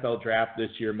the NFL draft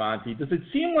this year, Monty, does it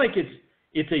seem like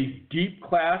it's a deep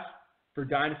class for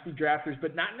dynasty drafters,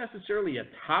 but not necessarily a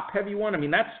top-heavy one? I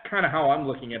mean, that's kind of how I'm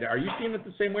looking at it. Are you seeing it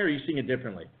the same way, or are you seeing it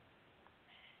differently?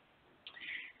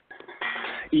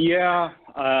 Yeah,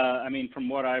 from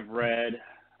what I've read,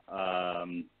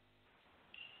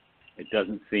 it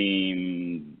doesn't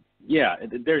seem. Yeah,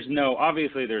 there's no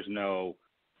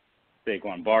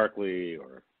Saquon Barkley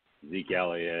or Zeke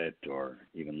Elliott or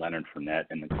even Leonard Fournette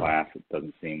in the class. It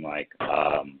doesn't seem like.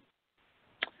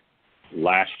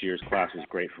 Last year's class was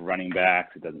great for running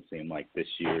backs. It doesn't seem like this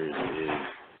year's is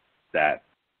that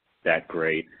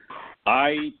great.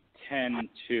 I tend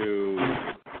to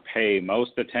pay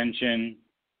most attention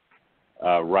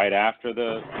right after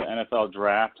the NFL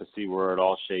draft to see where it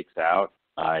all shakes out.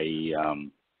 It's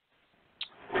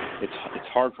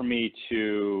hard for me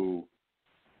to,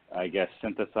 I guess,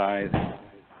 synthesize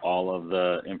all of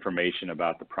the information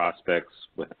about the prospects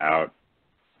without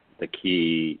the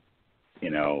key,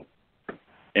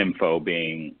 info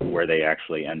being where they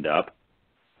actually end up.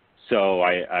 So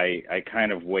I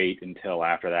kind of wait until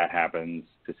after that happens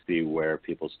to see where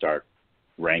people start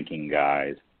ranking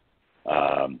guys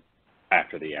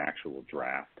after the actual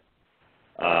draft.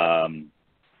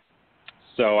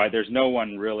 So there's no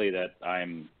one really that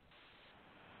I'm,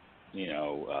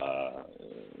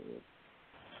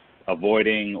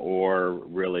 avoiding or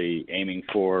really aiming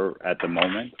for at the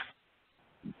moment.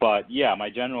 But yeah, my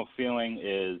general feeling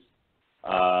is,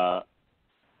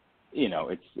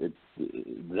 it's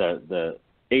the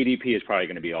ADP is probably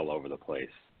going to be all over the place.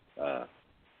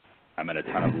 I'm in a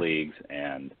ton of leagues,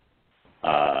 and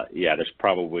there's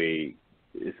probably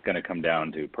it's going to come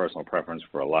down to personal preference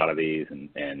for a lot of these,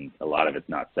 and a lot of it's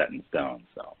not set in stone.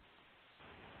 So.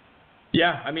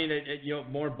 Yeah,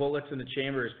 more bullets in the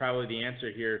chamber is probably the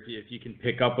answer here. If you can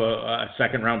pick up a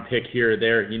second-round pick here or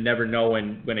there, you never know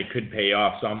when it could pay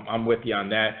off. So I'm with you on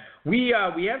that. We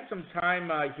have some time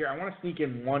here. I want to sneak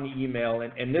in one email,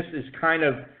 and this is kind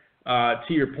of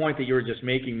to your point that you were just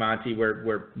making, Monty,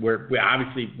 where we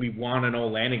obviously we want an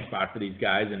old landing spot for these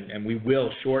guys, and we will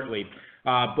shortly.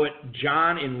 But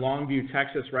John in Longview,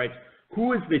 Texas writes,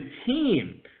 who is the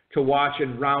team to watch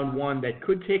in round one that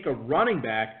could take a running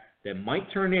back that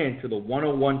might turn into the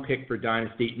 101 pick for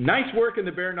Dynasty? Nice work in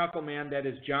the bare knuckle, man. That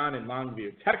is John in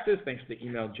Longview, Texas. Thanks for the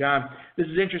email, John. This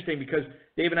is interesting because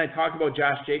Dave and I talked about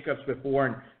Josh Jacobs before,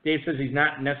 and Dave says he's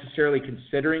not necessarily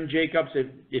considering Jacobs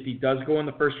if he does go in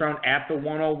the first round at the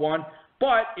 101.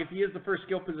 But if he is the first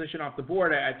skill position off the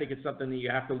board, I think it's something that you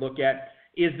have to look at.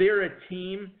 Is there a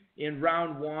team in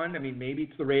round one, I mean, maybe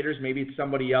it's the Raiders, maybe it's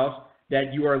somebody else,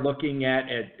 that you are looking at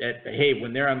hey,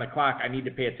 when they're on the clock, I need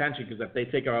to pay attention because if they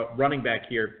take a running back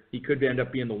here, he could end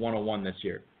up being the 101 this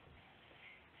year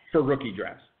for rookie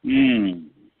drafts?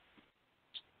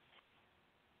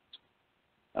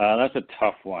 That's a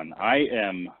tough one. I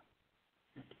am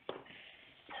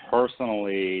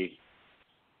personally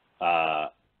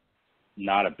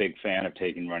not a big fan of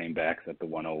taking running backs at the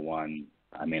 101.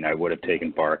 I mean, I would have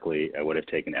taken Barkley. I would have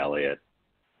taken Elliott.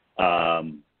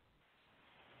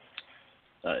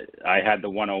 I had the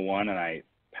 101 and I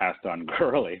passed on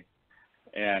Gurley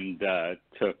and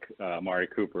took Amari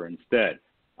Cooper instead.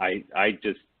 I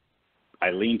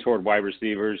lean toward wide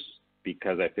receivers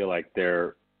because I feel like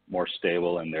they're more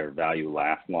stable and their value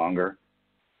lasts longer.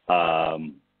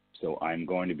 So I'm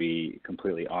going to be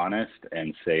completely honest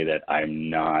and say that I'm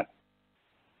not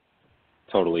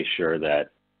totally sure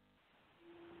that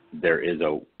there is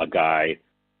a guy,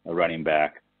 a running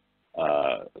back,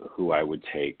 who I would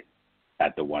take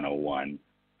at the 101.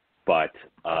 But,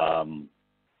 I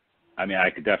mean, I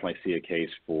could definitely see a case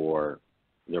for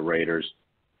the Raiders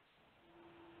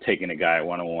taking a guy at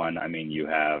 101. I mean, you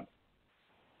have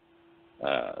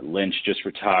Lynch just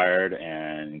retired,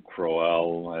 and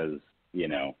Crowell has,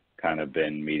 kind of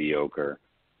been mediocre.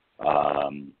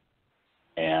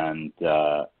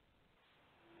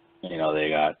 They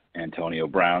got Antonio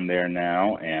Brown there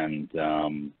now, and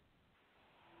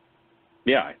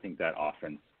I think that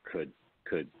offense could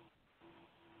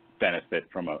benefit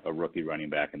from a rookie running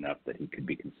back enough that he could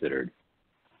be considered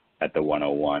at the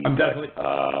 101. I'm definitely.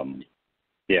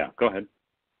 Go ahead.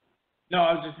 No,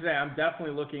 I was just saying I'm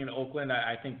definitely looking at Oakland.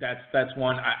 I think that's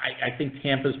one. I think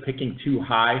Tampa's picking too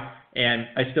high, and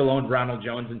I still own Ronald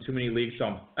Jones in too many leagues,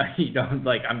 so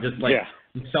I'm just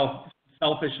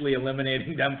selfishly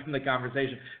eliminating them from the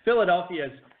conversation. Philadelphia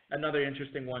is another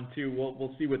interesting one too.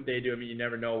 We'll see what they do. I mean, you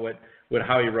never know what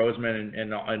Howie Roseman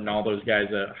and all those guys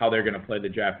how they're going to play the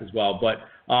draft as well. But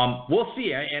we'll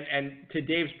see. And to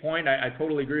Dave's point, I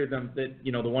totally agree with him that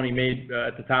the one he made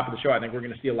at the top of the show. I think we're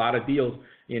going to see a lot of deals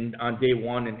on day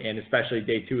one and especially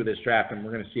day two of this draft, and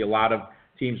we're going to see a lot of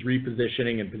teams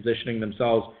repositioning and positioning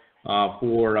themselves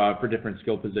for different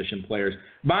skill position players.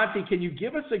 Monty, can you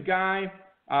give us a guy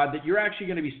that you're actually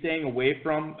going to be staying away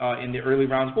from in the early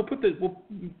rounds? We'll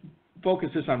focus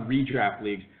this on redraft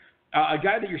leagues. A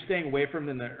guy that you're staying away from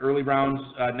in the early rounds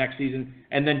next season,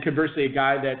 and then conversely a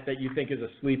guy that you think is a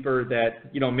sleeper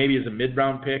that maybe is a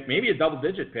mid-round pick, maybe a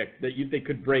double-digit pick that you think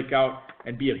could break out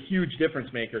and be a huge difference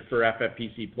maker for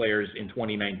FFPC players in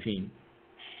 2019.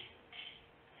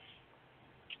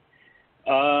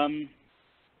 I'm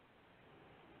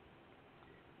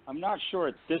not sure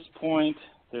at this point.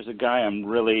 There's a guy I'm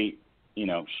really,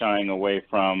 shying away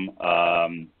from.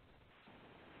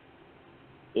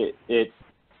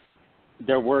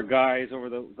 There were guys over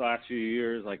the last few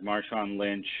years like Marshawn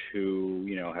Lynch who,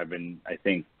 have been, I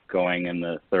think, going in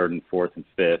the third and fourth and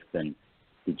fifth, and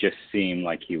he just seemed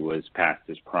like he was past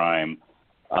his prime.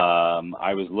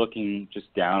 I was looking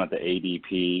just down at the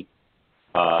ADP,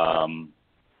 and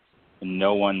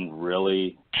no one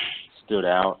really stood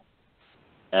out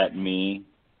at me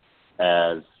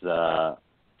as a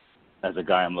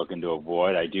guy I'm looking to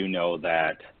avoid. I do know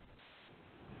that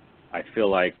I feel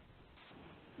like,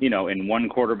 in one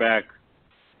quarterback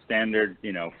standard,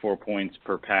 4 points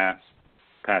per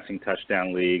passing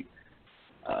touchdown league,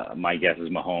 my guess is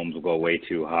Mahomes will go way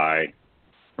too high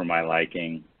for my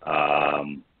liking. I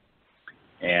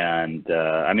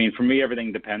mean, for me,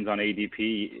 everything depends on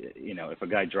ADP. If a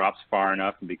guy drops far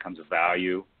enough and becomes a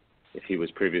value, if he was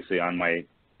previously on my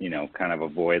kind of a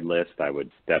void list, I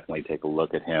would definitely take a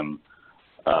look at him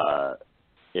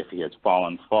if he has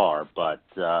fallen far. But,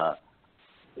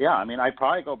 I mean, I'd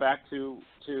probably go back to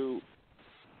the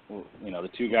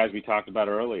two guys we talked about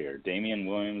earlier. Damian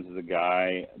Williams is a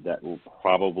guy that will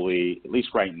probably, at least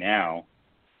right now,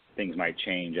 things might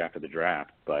change after the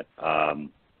draft, but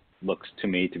looks to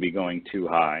me to be going too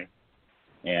high.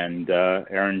 And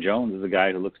Aaron Jones is a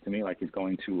guy who looks to me like he's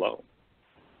going too low.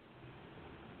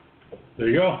 There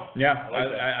you go. Yeah,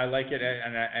 I like it,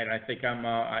 and I think I'm,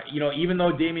 even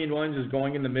though Damian Williams is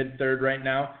going in the mid-third right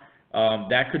now,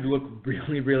 that could look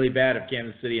really, really bad if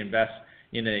Kansas City invests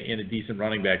in a decent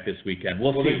running back this weekend.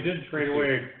 We'll see. They did trade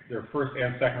away their first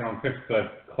and second round picks to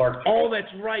Clark. Oh,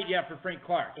 that's right. Yeah, for Frank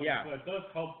Clark. Yeah. So that does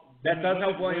help. That does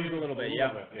help Williams a little bit.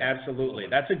 Yeah, absolutely.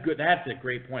 That's a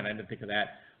great point. I didn't think of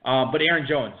that. But Aaron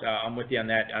Jones, I'm with you on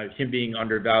that. Him being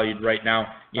undervalued right now.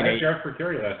 I had yards per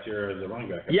carry last year as a running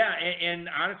back. Yeah, and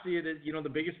honestly, the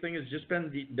biggest thing has just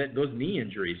been those knee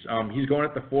injuries. He's going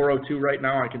at the 402 right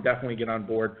now. I can definitely get on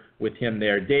board with him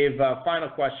there. Dave, final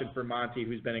question for Monty,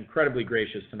 who's been incredibly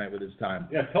gracious tonight with his time.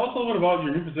 Yeah, tell us a little bit about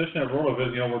your new position at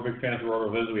RotoViz. We're big fans of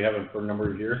RotoViz. We have it for a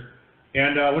number of years.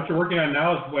 And what you're working on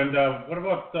now is what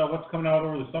about what's coming out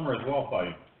over the summer as well,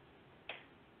 Buddy?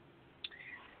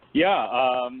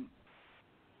 Yeah,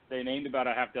 they named about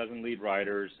a half dozen lead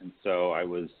writers, and so I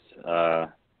was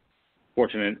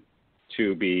fortunate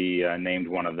to be named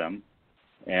one of them.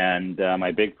 And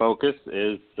my big focus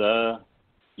is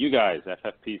you guys,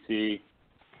 FFPC,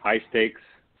 high-stakes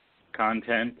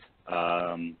content.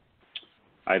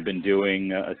 I've been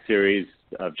doing a series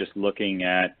of just looking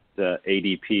at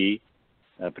ADP,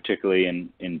 particularly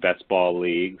in best ball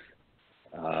leagues,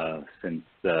 since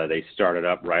they started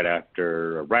up right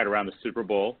around the Super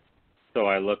Bowl. So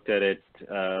I looked at it.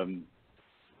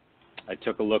 I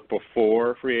took a look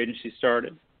before free agency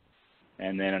started,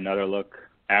 and then another look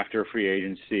after free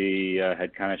agency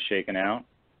had kind of shaken out.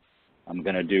 I'm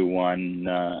going to do one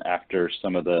after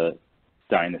some of the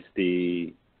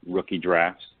dynasty rookie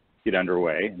drafts get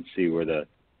underway and see where the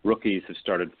rookies have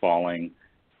started falling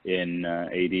in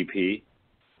ADP.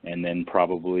 And then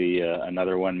probably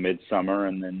another one midsummer,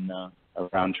 and then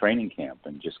around training camp,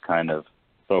 and just kind of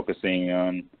focusing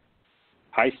on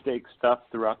high-stakes stuff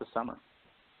throughout the summer.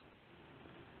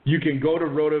 You can go to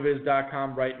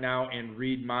rotoviz.com right now and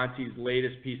read Monty's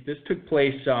latest piece. This took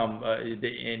place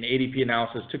in ADP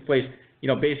analysis. Took place,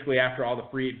 basically after all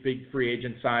the big free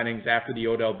agent signings, after the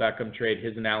Odell Beckham trade.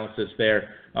 His analysis there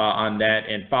on that,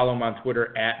 and follow him on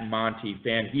Twitter at Monty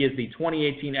Phan. He is the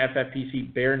 2018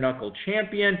 FFPC Bare Knuckle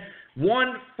champion.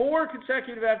 Won 4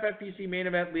 consecutive FFPC main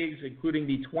event leagues, including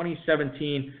the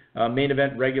 2017 main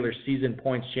event regular season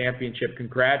points championship.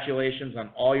 Congratulations on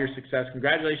all your success.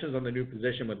 Congratulations on the new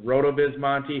position with RotoViz,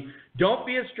 Monty. Don't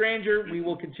be a stranger. We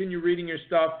will continue reading your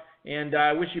stuff, and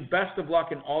I wish you best of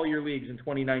luck in all your leagues in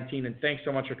 2019, and thanks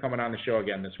so much for coming on the show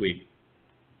again this week.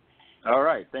 All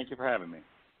right. Thank you for having me.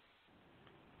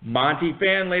 Monty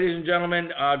Phan, ladies and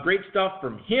gentlemen, great stuff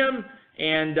from him.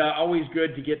 And always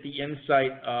good to get the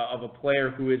insight of a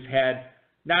player who has had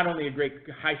not only a great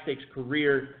high-stakes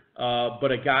career,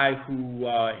 but a guy who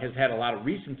has had a lot of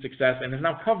recent success and is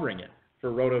now covering it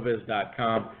for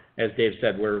rotoviz.com. As Dave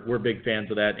said, we're big fans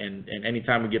of that, and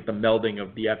anytime we get the melding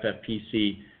of the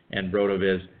FFPC and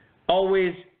RotoViz,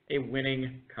 always a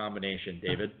winning combination,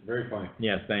 David. Very funny.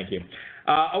 Yes, thank you.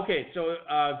 Okay, so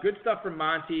good stuff from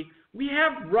Monty. We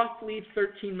have roughly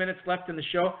 13 minutes left in the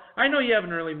show. I know you have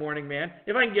an early morning, man.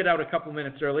 If I can get out a couple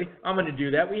minutes early, I'm going to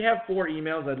do that. We have 4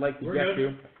 emails I'd like to get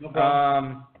to. No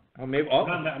problem. I'm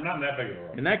not in that big of a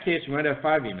rush. In that case, we might have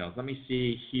 5 emails. Let me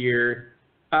see here.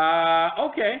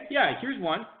 Okay, yeah, here's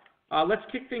one. Let's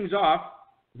kick things off.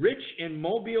 Rich in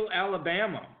Mobile,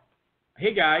 Alabama.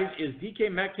 Hey, guys, is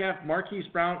DK Metcalf, Marquise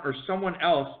Brown, or someone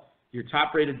else your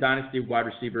top-rated dynasty wide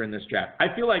receiver in this draft?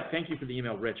 I feel like, thank you for the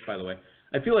email, Rich, by the way.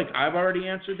 I feel like I've already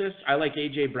answered this. I like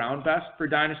A.J. Brown best for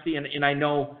Dynasty, and I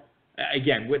know,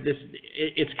 again, with this,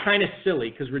 it's kind of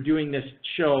silly because we're doing this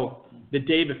show the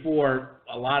day before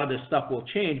a lot of this stuff will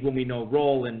change when we know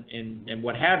role and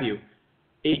what have you.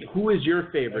 Who is your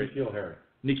favorite? N'Keal Harry.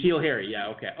 N'Keal Harry, yeah,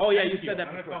 okay. Oh, yeah, you said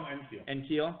that before. I'm going to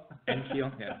call him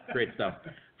N'Keal, yeah, great stuff.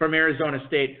 From Arizona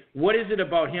State. What is it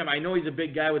about him? I know he's a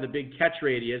big guy with a big catch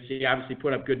radius. He obviously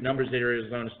put up good numbers at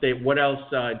Arizona State. What else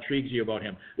intrigues you about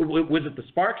him? Was it the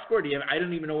SPARQ score? I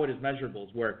don't even know what his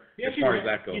measurables were as far as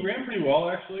that goes. He ran pretty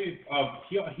well, actually.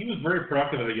 He was very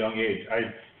productive at a young age.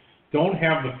 I don't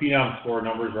have the Phenom score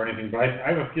numbers or anything, but I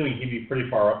have a feeling he'd be pretty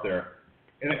far up there.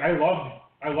 And I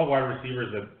love wide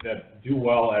receivers that do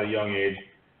well at a young age.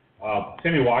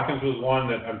 Sammy Watkins was one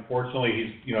that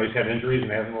unfortunately he's had injuries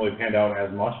and hasn't really panned out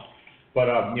as much. But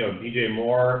DJ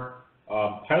Moore,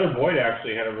 Tyler Boyd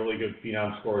actually had a really good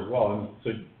Phenom score as well. And so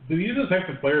these are the types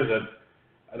of players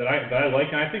that I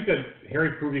like, and I think that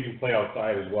Harry proved he can play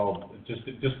outside as well.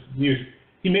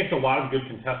 He makes a lot of good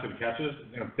contested catches.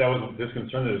 That was his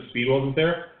concern that his speed wasn't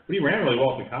there, but he ran really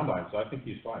well at the combine, so I think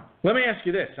he's fine. Let me ask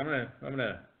you this: I'm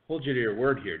gonna hold you to your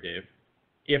word here, Dave.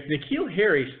 if N'Keal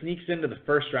Harry sneaks into the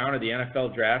first round of the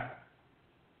NFL draft,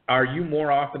 are you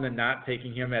more often than not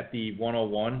taking him at the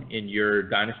 101 in your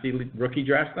dynasty rookie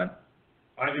draft then?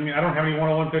 I mean, I don't have any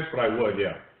 101 picks, but I would,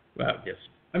 yeah. Well, yes.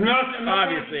 I'm not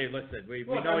Obviously, listen, we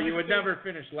know you would never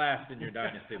finish last in your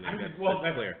dynasty league.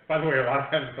 That's clear. By the way, a lot of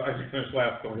times I just finish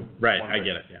last. Right, I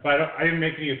get it. Yeah. But I didn't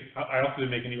make any. I also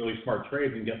didn't make any really smart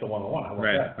trades and get the 101. How about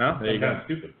that? Well, there you go. Kind of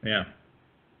stupid. Yeah.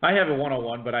 I have a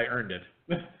 101, but I earned it.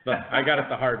 But I got it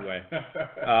the hard way.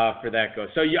 For that goes.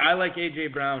 So I like A.J.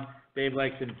 Brown. Dave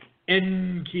likes an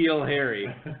N'Keal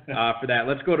Harry for that.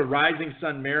 Let's go to Rising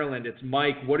Sun, Maryland. It's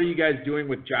Mike. What are you guys doing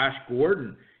with Josh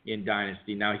Gordon in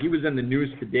Dynasty? Now, he was in the news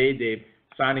today, Dave,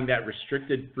 signing that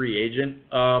restricted free agent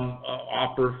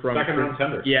offer from... Second-round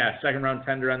tender. Yeah, second-round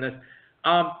tender on this.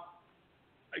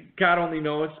 God only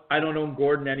knows. I don't own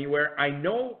Gordon anywhere. I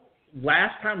know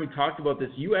last time we talked about this,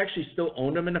 you actually still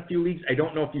owned him in a few leagues. I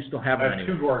don't know if you still have him anymore.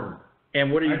 I have 2 Gordon.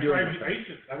 And what are you doing?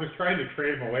 I was trying to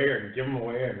trade him away and give him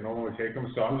away, and no one would take him.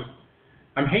 So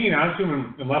I'm hanging on to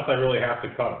him unless I really have to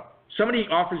cut him. Somebody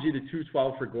offers you the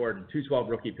 212 for Gordon, 212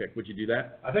 rookie pick. Would you do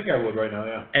that? I think I would right now,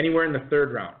 yeah. Anywhere in the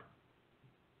 3rd round.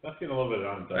 That's getting a little bit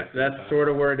on. That's sort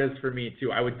of where it is for me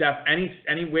too. I would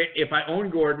anyway. If I own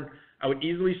Gordon, I would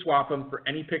easily swap him for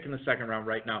any pick in the 2nd round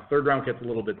right now. 3rd round gets a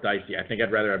little bit dicey. I think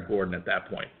I'd rather have Gordon at that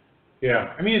point.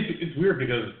 Yeah, I mean it's weird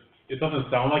because it doesn't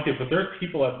sound like it, but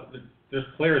there's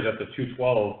players at the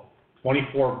 212,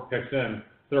 24 picks in.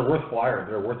 They're worth flyers.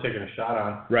 They're worth taking a shot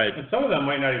on. Right. And some of them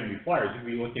might not even be flyers. You'd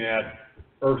be looking at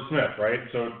Irv Smith, right?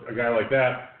 So a guy like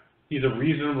that, he's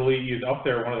up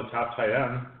there, one of the top tight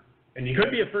ends. And you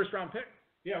could be a 1st round pick.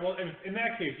 Yeah, well, in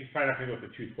that case, he's probably not going to go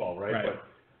with the 212, right? Right.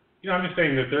 But I'm just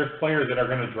saying that there's players that are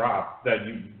going to drop that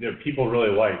people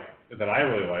really like, that I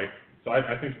really like. So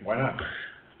I think why not?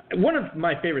 One of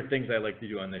my favorite things I like to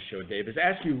do on this show, Dave, is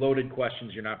ask you loaded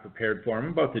questions you're not prepared for. I'm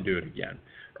about to do it again.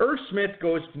 Irv Smith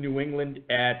goes to New England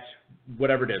at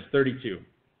whatever it is, 32.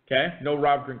 Okay? No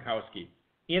Rob Gronkowski.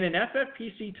 In an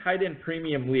FFPC tight end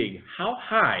premium league, how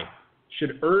high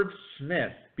should Irv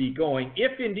Smith be going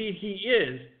if indeed he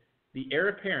is the heir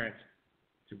apparent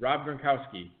to Rob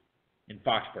Gronkowski in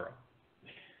Foxborough?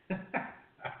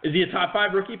 Is he a top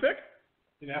 5 rookie pick?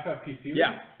 In FFPC?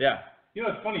 Yeah. You know,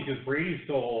 it's funny because Brady's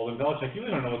so old and Belichick, you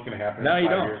really don't know what's going to happen in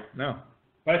 5 years. No.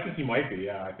 But I think he might be,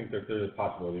 yeah. I think there's a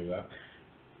possibility of that.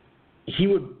 He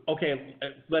would, okay,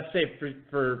 let's say for it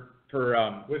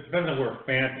depends on where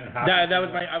Phan and Hopkins. That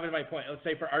was my point. Let's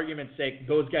say for argument's sake,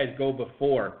 those guys go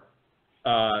before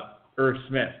Irv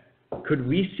Smith. Could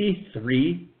we see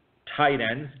 3 tight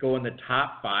ends go in the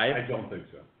top 5? I don't think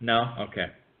so. No? Okay.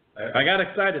 I got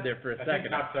excited there for a second. I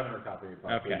think top 7 or top 8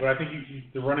 possibly. Okay. But I think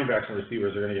the running backs and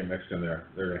receivers are going to get mixed in there.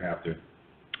 They're going to have to.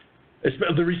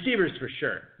 The receivers for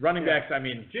sure. Running backs, I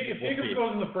mean. If Jacobs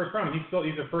goes in the 1st round,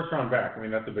 he's a 1st round back. I mean,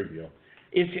 that's a big deal.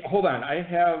 Hold on. I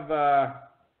have.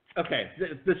 Okay,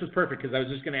 this is perfect because I was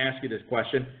just going to ask you this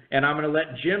question, and I'm going to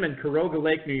let Jim in Caroga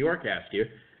Lake, New York, ask you.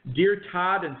 Dear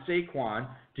Todd and Saquon,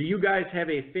 do you guys have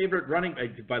a favorite running?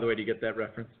 By the way, do you get that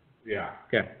reference? Yeah.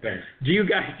 Okay. Thanks. Do you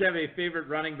guys have a favorite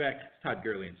running back? Todd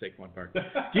Gurley and Saquon Park.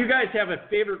 Do you guys have a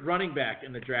favorite running back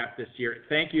in the draft this year?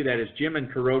 Thank you. That is Jim in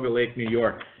Caroga Lake, New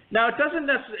York. Now, it doesn't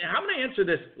necessarily. I'm going to answer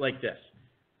this like this.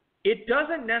 It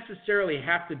doesn't necessarily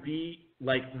have to be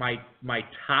like my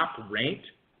top ranked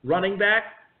running back.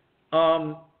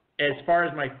 As far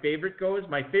as my favorite goes,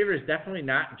 my favorite is definitely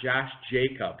not Josh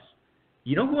Jacobs.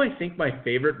 You know who I think my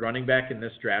favorite running back in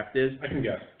this draft is? I can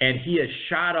guess. And he has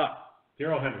shot up.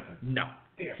 Darrell Henderson. No.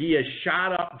 Damn. He has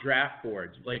shot up draft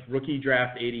boards, like rookie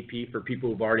draft ADP for people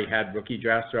who've already had rookie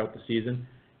drafts throughout the season.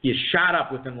 He has shot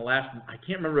up within the last, I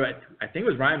can't remember, I think it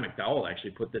was Ryan McDowell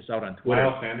actually put this out on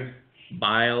Twitter.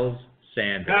 Miles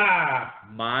Sanders.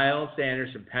 Miles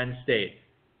Sanders from Penn State.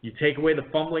 You take away the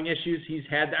fumbling issues he's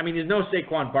had. I mean, there's no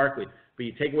Saquon Barkley, but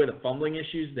you take away the fumbling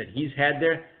issues that he's had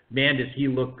there, man, does he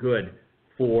look good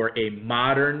for a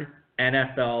modern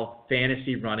NFL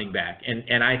fantasy running back.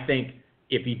 And I think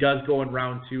if he does go in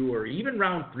round 2 or even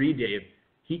round 3, Dave,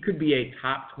 he could be a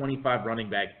top 25 running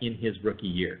back in his rookie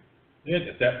year.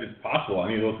 It's possible. I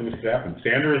mean, those things could happen.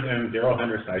 Sanders and Darrell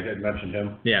Henderson, I had mentioned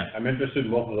him. Yeah. I'm interested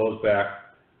in both of those back.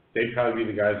 They'd probably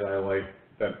be the guys that I like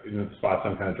that in the spots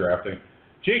I'm kind of drafting.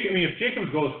 If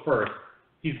Jacobs goes first,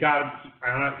 he has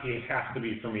to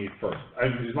be for me first.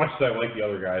 As much as I like the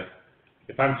other guys,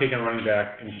 if I'm taking a running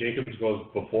back and Jacobs goes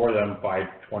before them by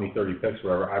 20, 30 picks,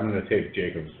 whatever, I'm going to take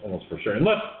Jacobs almost for sure.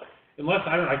 Unless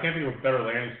I can't think of a better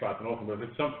landing spot than Oakland. But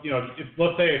if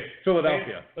let's say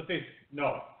Philadelphia. Let's say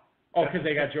no. Oh, because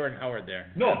they got Jordan Howard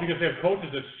there. No, because they have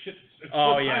coaches that shit.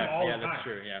 Oh yeah, that's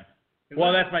true. Yeah.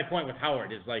 Well, that's my point with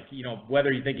Howard. Is like,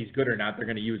 whether you think he's good or not, they're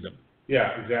going to use him.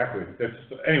 Yeah, exactly.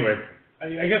 Anyway.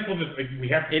 I guess we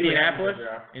have to.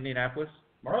 Indianapolis.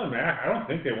 Marlon Mack. I don't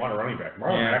think they want a running back.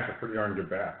 Marlon Mack's a pretty darn good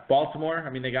back. Baltimore.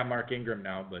 I mean, they got Mark Ingram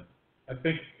now, but I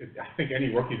think any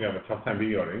rookie's gonna have a tough time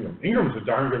beating out Ingram. Ingram's a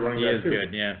darn good running back too. He is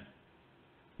good. Yeah.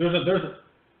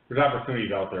 There's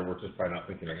opportunities out there. We're just probably not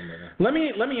thinking of them right now. Let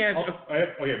me ask.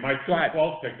 My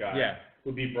 212 pick guy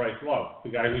would be Bryce Love, the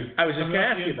guy who's. I was just going to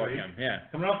ask you about him. Yeah.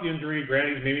 Coming off the injury,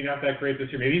 granted, he's maybe not that great this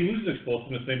year. Maybe he loses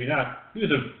explosiveness, maybe not. He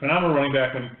was a phenomenal running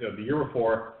back the year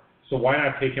before. So why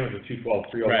not take him as a 212,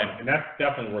 301? Right. And that's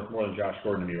definitely worth more than Josh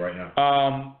Gordon to me right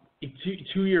now.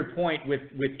 To your point with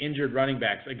injured running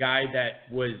backs, a guy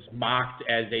that was mocked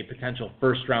as a potential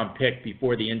first-round pick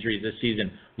before the injuries this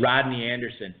season, Rodney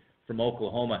Anderson from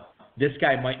Oklahoma. This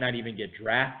guy might not even get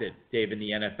drafted, Dave, in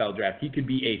the NFL draft. He could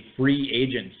be a free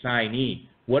agent signee.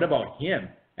 What about him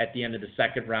at the end of the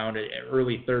second round,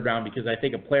 early third round? Because I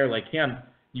think a player like him,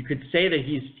 you could say that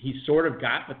he's sort of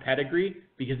got the pedigree,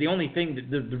 because the only thing,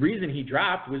 the reason he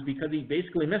dropped was because he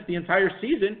basically missed the entire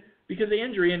season because of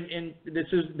injury, and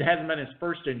hasn't been his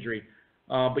first injury.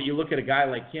 But you look at a guy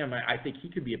like him, I think he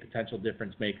could be a potential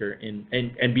difference maker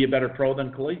and be a better pro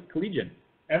than collegiate.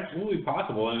 Absolutely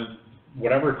possible, and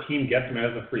whatever team gets him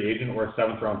as a free agent or a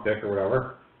seventh-round pick or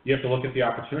whatever, you have to look at the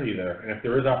opportunity there. And if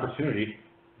there is opportunity,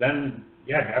 then,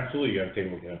 yeah, absolutely you got to take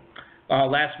a look at it.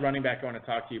 Last running back I want to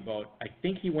talk to you about, I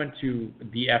think he went to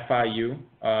the FIU,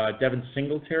 Devin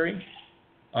Singletary.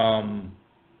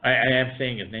 I am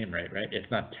saying his name right? It's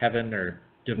not Tevin or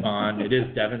Devon. It is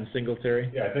Devin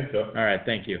Singletary? Yeah, I think so. All right,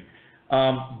 thank you.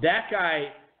 That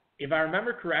guy, if I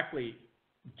remember correctly,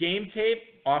 game tape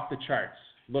off the charts.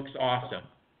 Looks awesome.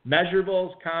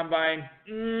 Measurables, combine,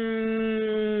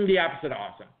 the opposite of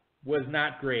awesome. Was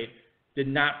not great. Did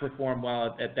not perform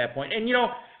well at that point. And,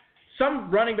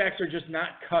 some running backs are just not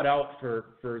cut out for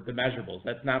the measurables.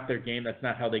 That's not their game. That's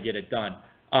not how they get it done.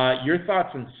 Your thoughts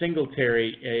on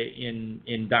Singletary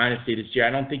in Dynasty this year? I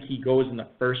don't think he goes in the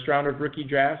first round of rookie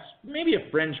drafts. Maybe a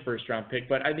fringe first-round pick,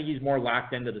 but I think he's more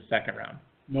locked into the second round.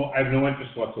 No, I have no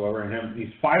interest whatsoever in him. He's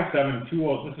 5'7",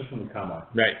 200. This is from the combine.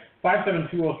 Right.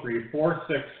 5'7", 203,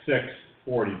 4'6",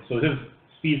 40. So his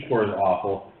speed score is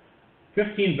awful.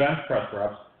 15 bench press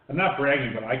reps. I'm not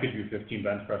bragging, but I could do 15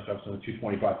 bench press reps on the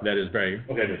 225. That is bragging.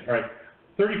 Okay, it is. All right.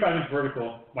 35-inch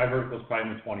vertical. My vertical is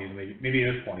probably in the 20s. Maybe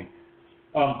it is 20. You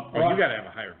got to have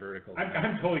a higher vertical.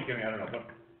 I'm totally kidding. I don't know.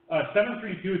 But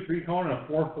 7.32 3-cone and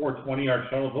a 4.4 20-yard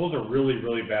shuttle. Those are really,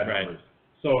 really bad numbers.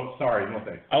 So, sorry, no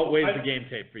thanks. Outweighs the game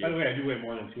tape for you. By the way, I do weigh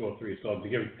more than 203, so to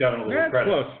give Devin a little credit.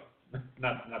 Close.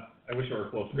 Not. I wish I were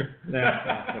closer.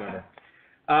 Whatever.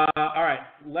 All right,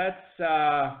 let's.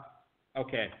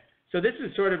 Okay, so this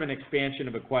is sort of an expansion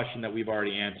of a question that we've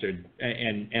already answered,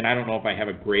 and I don't know if I have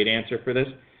a great answer for this.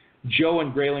 Joe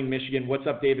in Grayling, Michigan. What's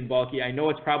up, Dave and Balky? I know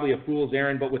it's probably a fool's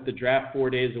errand, but with the draft 4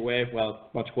 days away,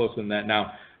 well, much closer than that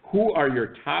now. Who are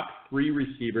your top 3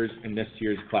 receivers in this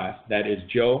year's class? That is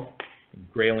Joe in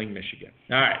Grayling, Michigan.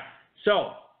 All right,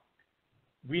 so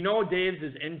we know Dave's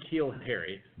is N'Keal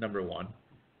Harry, number 1.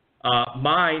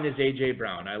 Mine is A.J.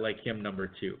 Brown. I like him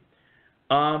number 2.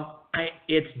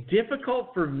 It's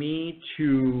difficult for me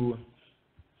to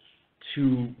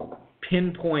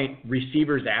pinpoint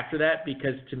receivers after that,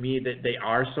 because to me that they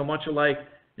are so much alike.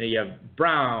 You have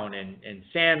Brown and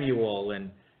Samuel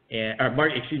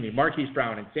Marquise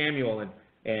Brown and Samuel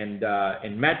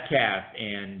and Metcalf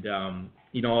and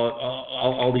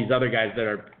all these other guys that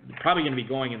are probably going to be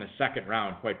going in the second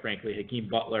round, quite frankly. Hakeem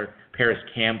Butler, Paris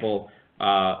Campbell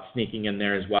sneaking in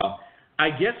there as well. I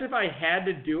guess if I had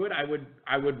to do it,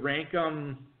 I would rank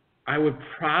them. I would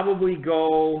probably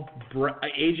go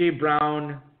A.J.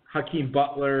 Brown, Hakeem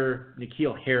Butler,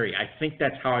 N'Keal Harry. I think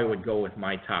that's how I would go with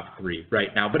my top 3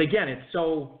 right now. But again, it's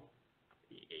so.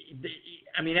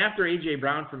 I mean, after A.J.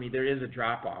 Brown for me, there is a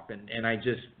drop off, and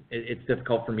it's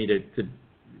difficult for me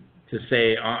to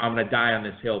say I'm going to die on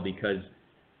this hill because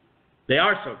they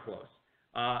are so close.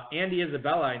 Andy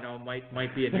Isabella, I know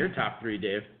might be in your top 3,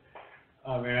 Dave.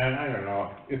 Oh man, I don't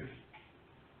know.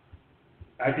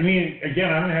 I mean,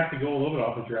 again, I'm gonna have to go a little bit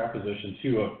off the draft position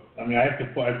too. I mean, I have to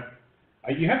put.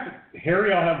 You have to.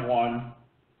 Harry, I'll have 1. I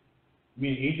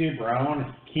mean, A.J.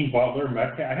 Brown, Hakeem Butler,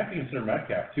 Metcalf. I have to consider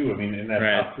Metcalf too. I mean, in that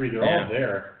top 3, they're all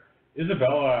there.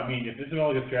 Isabella. I mean, if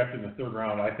Isabella gets drafted in the 3rd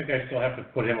round, I think I still have to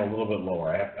put him a little bit lower.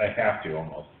 I have to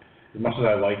almost, as much as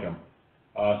I like him.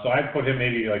 So I'd put him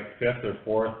maybe like 5th or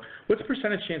 4th. What's the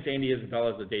percentage chance Andy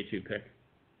Isabella is a day 2 pick?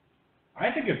 I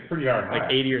think it's pretty darn high.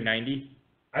 Like 80 or 90?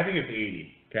 I think it's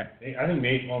 80. Okay. I think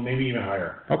maybe even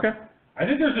higher. Okay. I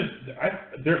think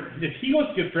if he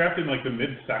gets drafted in like the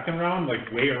mid-second round,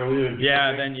 like way earlier than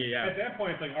at that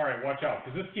point it's like, all right, watch out,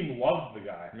 because this team loves the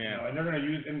guy, and they're going to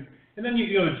use and then the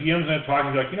GM's going to talk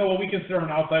and be like, we consider him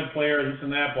an outside player, this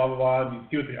and that, blah blah blah, and you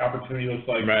see what the opportunity looks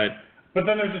like. Right. But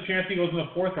then there's a chance he goes in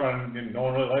the fourth round and no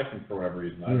one really likes him for whatever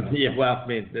reason. Yeah, well, I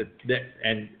mean,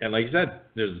 and like you said,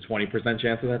 there's a 20%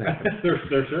 chance of that happening. there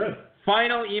sure is.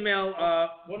 Final email.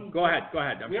 Go ahead.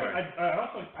 I'm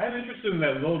sorry. I'm interested in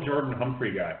that Lil Jordan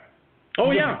Humphrey guy.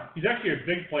 Oh, yeah. He's actually a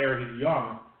big player. He's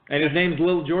young. And his name's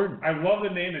Lil Jordan. I love the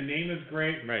name. The name is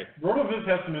great. Right. RotoViz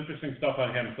has some interesting stuff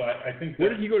on him, so I think. Where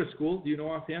did he go to school? Do you know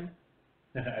offhand?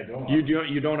 I don't know.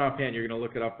 You don't offhand. You're going to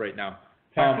look it up right now.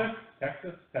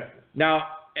 Texas. Now,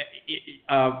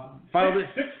 file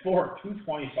this 6'4",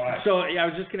 225. So I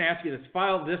was just going to ask you this.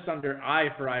 File this under I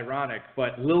for ironic,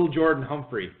 but Lil Jordan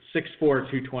Humphrey, 6'4",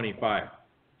 225.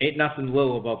 Ain't nothing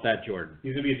little about that Jordan.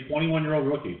 He's going to be a 21-year-old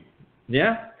rookie.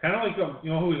 Yeah. Kind of like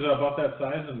who's about that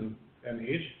size and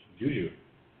age? Juju.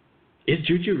 Is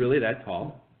Juju really that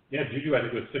tall? Yeah, Juju I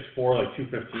think was 6'4", like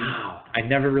 215. Wow. I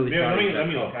never really thought. Let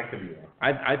me look. I could be wrong.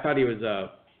 I thought he was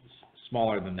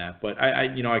smaller than that, but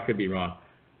I could be wrong.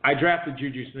 I drafted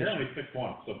Juju Smith. Apparently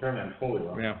 6'1", so apparently I'm totally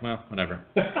wrong. Yeah, well, whatever.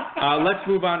 Let's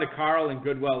move on to Carl in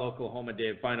Goodwell, Oklahoma.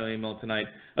 Dave, final email tonight.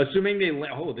 Assuming they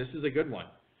this is a good one.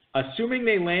 Assuming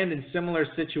they land in similar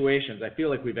situations, I feel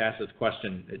like we've asked this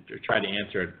question or tried to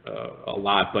answer it a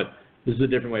lot, but this is a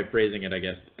different way of phrasing it, I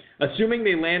guess. Assuming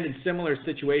they land in similar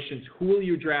situations, who will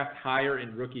you draft higher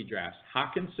in rookie drafts,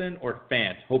 Hawkinson or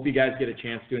Fant? Hope you guys get a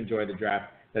chance to enjoy the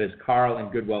draft. That is Carl in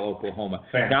Goodwell, Oklahoma.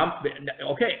 Now,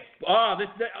 okay. Oh, this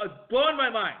is blowing my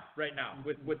mind right now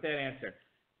with that answer.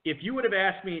 If you would have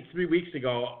asked me 3 weeks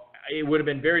ago, it would have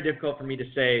been very difficult for me to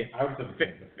say.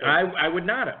 I would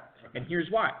not have. Okay. And here's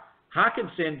why.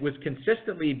 Hawkinson was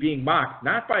consistently being mocked,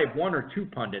 not by one or two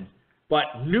pundits,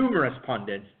 but numerous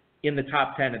pundits in the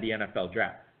top 10 of the NFL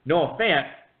draft. Noah Fant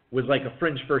was like a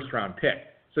fringe first-round pick.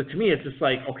 So to me, it's just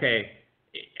like, okay,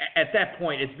 at that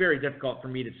point, it's very difficult for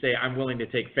me to say I'm willing to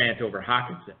take Fant over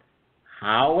Hawkinson.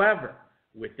 However,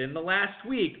 within the last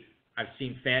week, I've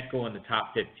seen Fant go in the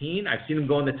top 15. I've seen him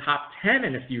go in the top 10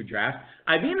 in a few drafts.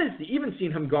 I've even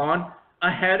seen him gone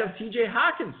ahead of T.J.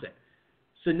 Hawkinson.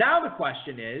 So now the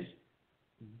question is,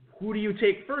 who do you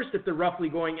take first if they're roughly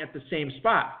going at the same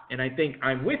spot? And I think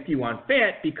I'm with you on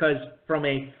Fant because from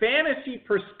a fantasy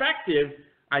perspective,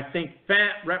 I think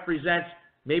Fant represents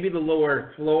maybe the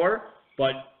lower floor,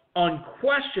 but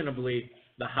unquestionably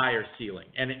the higher ceiling.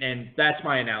 And that's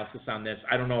my analysis on this.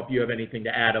 I don't know if you have anything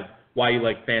to add of why you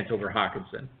like Fant over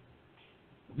Hawkinson.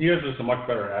 He is just a much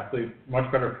better athlete,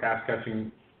 much better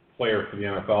pass-catching player for the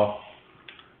NFL.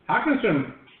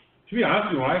 Hawkinson, to be honest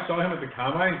with you, when I saw him at the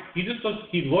Combine,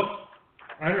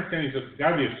 I understand he's just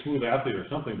got to be a smooth athlete or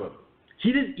something, but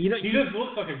he just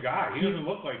looks like a guy. He doesn't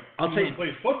look like he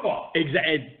plays football.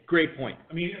 Exactly. Great point.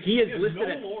 I mean, he is listed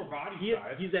no lower body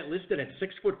size. He's listed at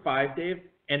 6'5", Dave.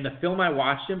 And the film I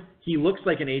watched him, he looks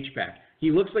like an H-back.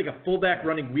 He looks like a fullback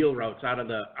running wheel routes out of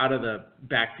the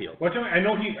backfield. Well, I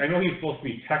know he's supposed to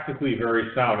be technically very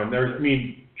sound, and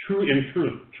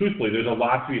truthfully, there's a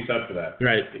lot to be said for that.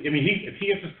 Right. I mean, if he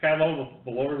gets his pad level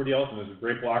below everybody else and is a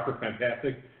great blocker,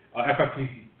 fantastic.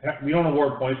 FFPC, we don't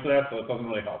award points for that, so it doesn't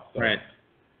really help. So. Right.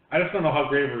 I just don't know how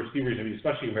great of a receiver he's going to be,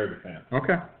 especially compared to Phan.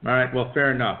 Okay. All right. Well,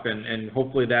 fair enough. And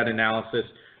hopefully that analysis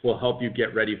will help you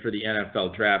get ready for the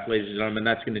NFL draft. Ladies and gentlemen,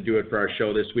 that's going to do it for our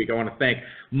show this week. I want to thank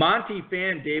Monty,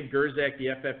 Phan, Dave Gerzak, the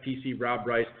FFPC, Rob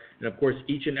Rice, and, of course,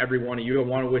 each and every one of you. I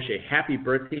want to wish a happy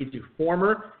birthday to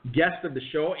former guest of the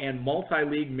show and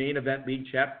multi-league main event league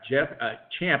champ Jeff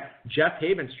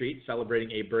Havenstreet,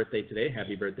 celebrating a birthday today.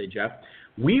 Happy birthday, Jeff.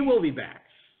 We will be back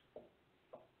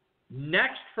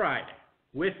next Friday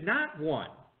with not one,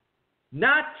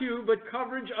 not two, but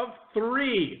coverage of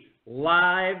 3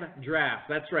 live drafts.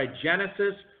 That's right,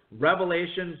 Genesis,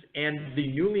 Revelations, and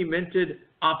the newly minted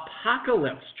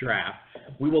Apocalypse draft.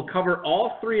 We will cover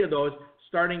all 3 of those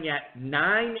starting at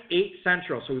 9/8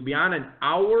 Central. So we'll be on an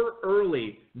hour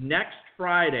early next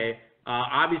Friday.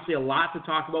 Obviously, a lot to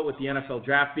talk about with the NFL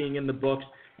draft being in the books,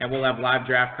 and we'll have live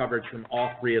draft coverage from all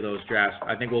 3 of those drafts.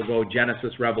 I think we'll go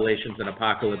Genesis, Revelations, and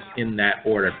Apocalypse in that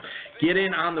order. Get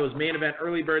in on those main event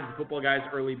early birds, the Football Guys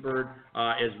early bird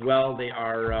as well. They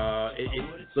are,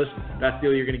 listen, best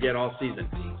deal you're going to get all season.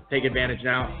 Take advantage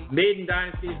now. Maiden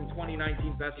Dynasties and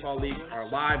 2019 Best Ball League are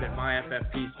live at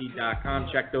myffpc.com.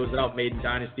 Check those out. Maiden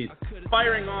Dynasties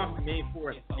firing off May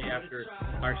 4th, the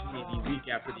week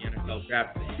after the NFL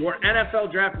draft. Your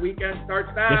NFL draft weekend starts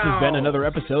now. This has been another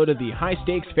episode of the High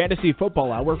Stakes Fantasy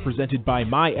Football Hour presented by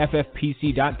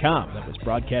myffpc.com that was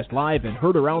broadcast live and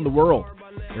heard around the world.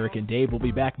 Eric and Dave will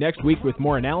be back next week with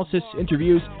more analysis,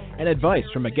 interviews, and advice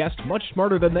from a guest much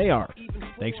smarter than they are.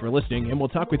 Thanks for listening, and we'll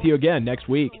talk with you again next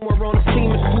week. We're on the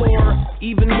team floor,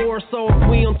 even more so if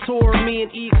we on tour. Me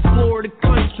and E explore the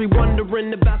country,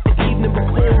 wondering about the evening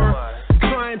before.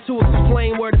 Trying to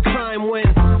explain where the time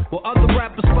went, while other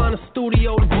rappers find a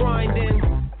studio to grind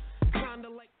in.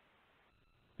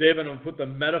 Dave, I'm going to put the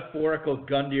metaphorical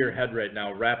gun to your head right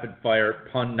now. Rapid fire,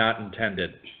 pun not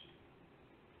intended.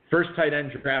 First tight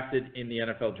end drafted in the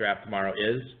NFL draft tomorrow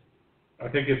is? I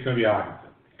think it's going to be Hockenson.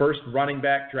 First running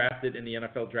back drafted in the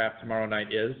NFL draft tomorrow night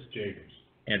is? Jacobs.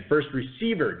 And first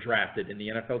receiver drafted in the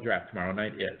NFL draft tomorrow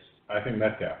night is? I think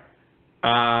Metcalf.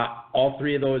 All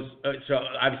three of those, so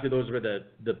obviously those were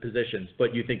the positions,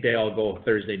 but you think they all go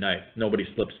Thursday night? Nobody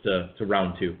slips to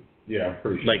round 2? Yeah, I'm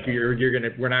pretty sure.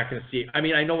 Like we're not going to see. I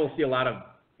mean, I know we'll see a lot of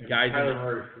guys. Tyler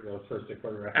Murray for those first 6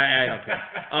 quarterbacks. I don't care.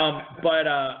 But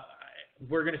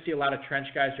we're going to see a lot of trench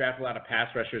guys drafted, a lot of pass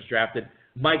rushers drafted.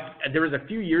 Mike, there was a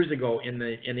few years ago in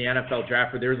the NFL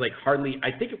draft where there was like hardly.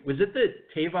 I think was it the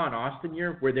Tavon Austin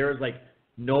year where there was like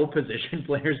no position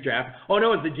players drafted. Oh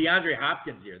no, it was the DeAndre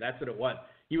Hopkins year. That's what it was.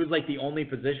 He was like the only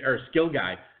position or skill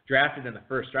guy drafted in the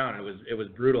first round. It was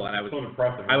brutal, and I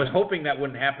was hoping that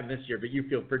wouldn't happen this year, but you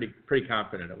feel pretty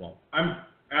confident it won't. I'm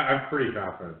pretty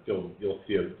confident you'll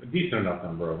see a decent enough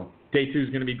number of them. Day 2 is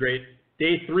going to be great.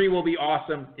 Day 3 will be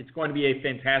awesome. It's going to be a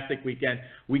fantastic weekend.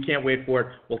 We can't wait for it.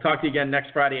 We'll talk to you again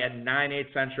next Friday at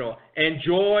 9/8 Central.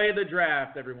 Enjoy the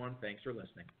draft, everyone. Thanks for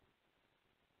listening.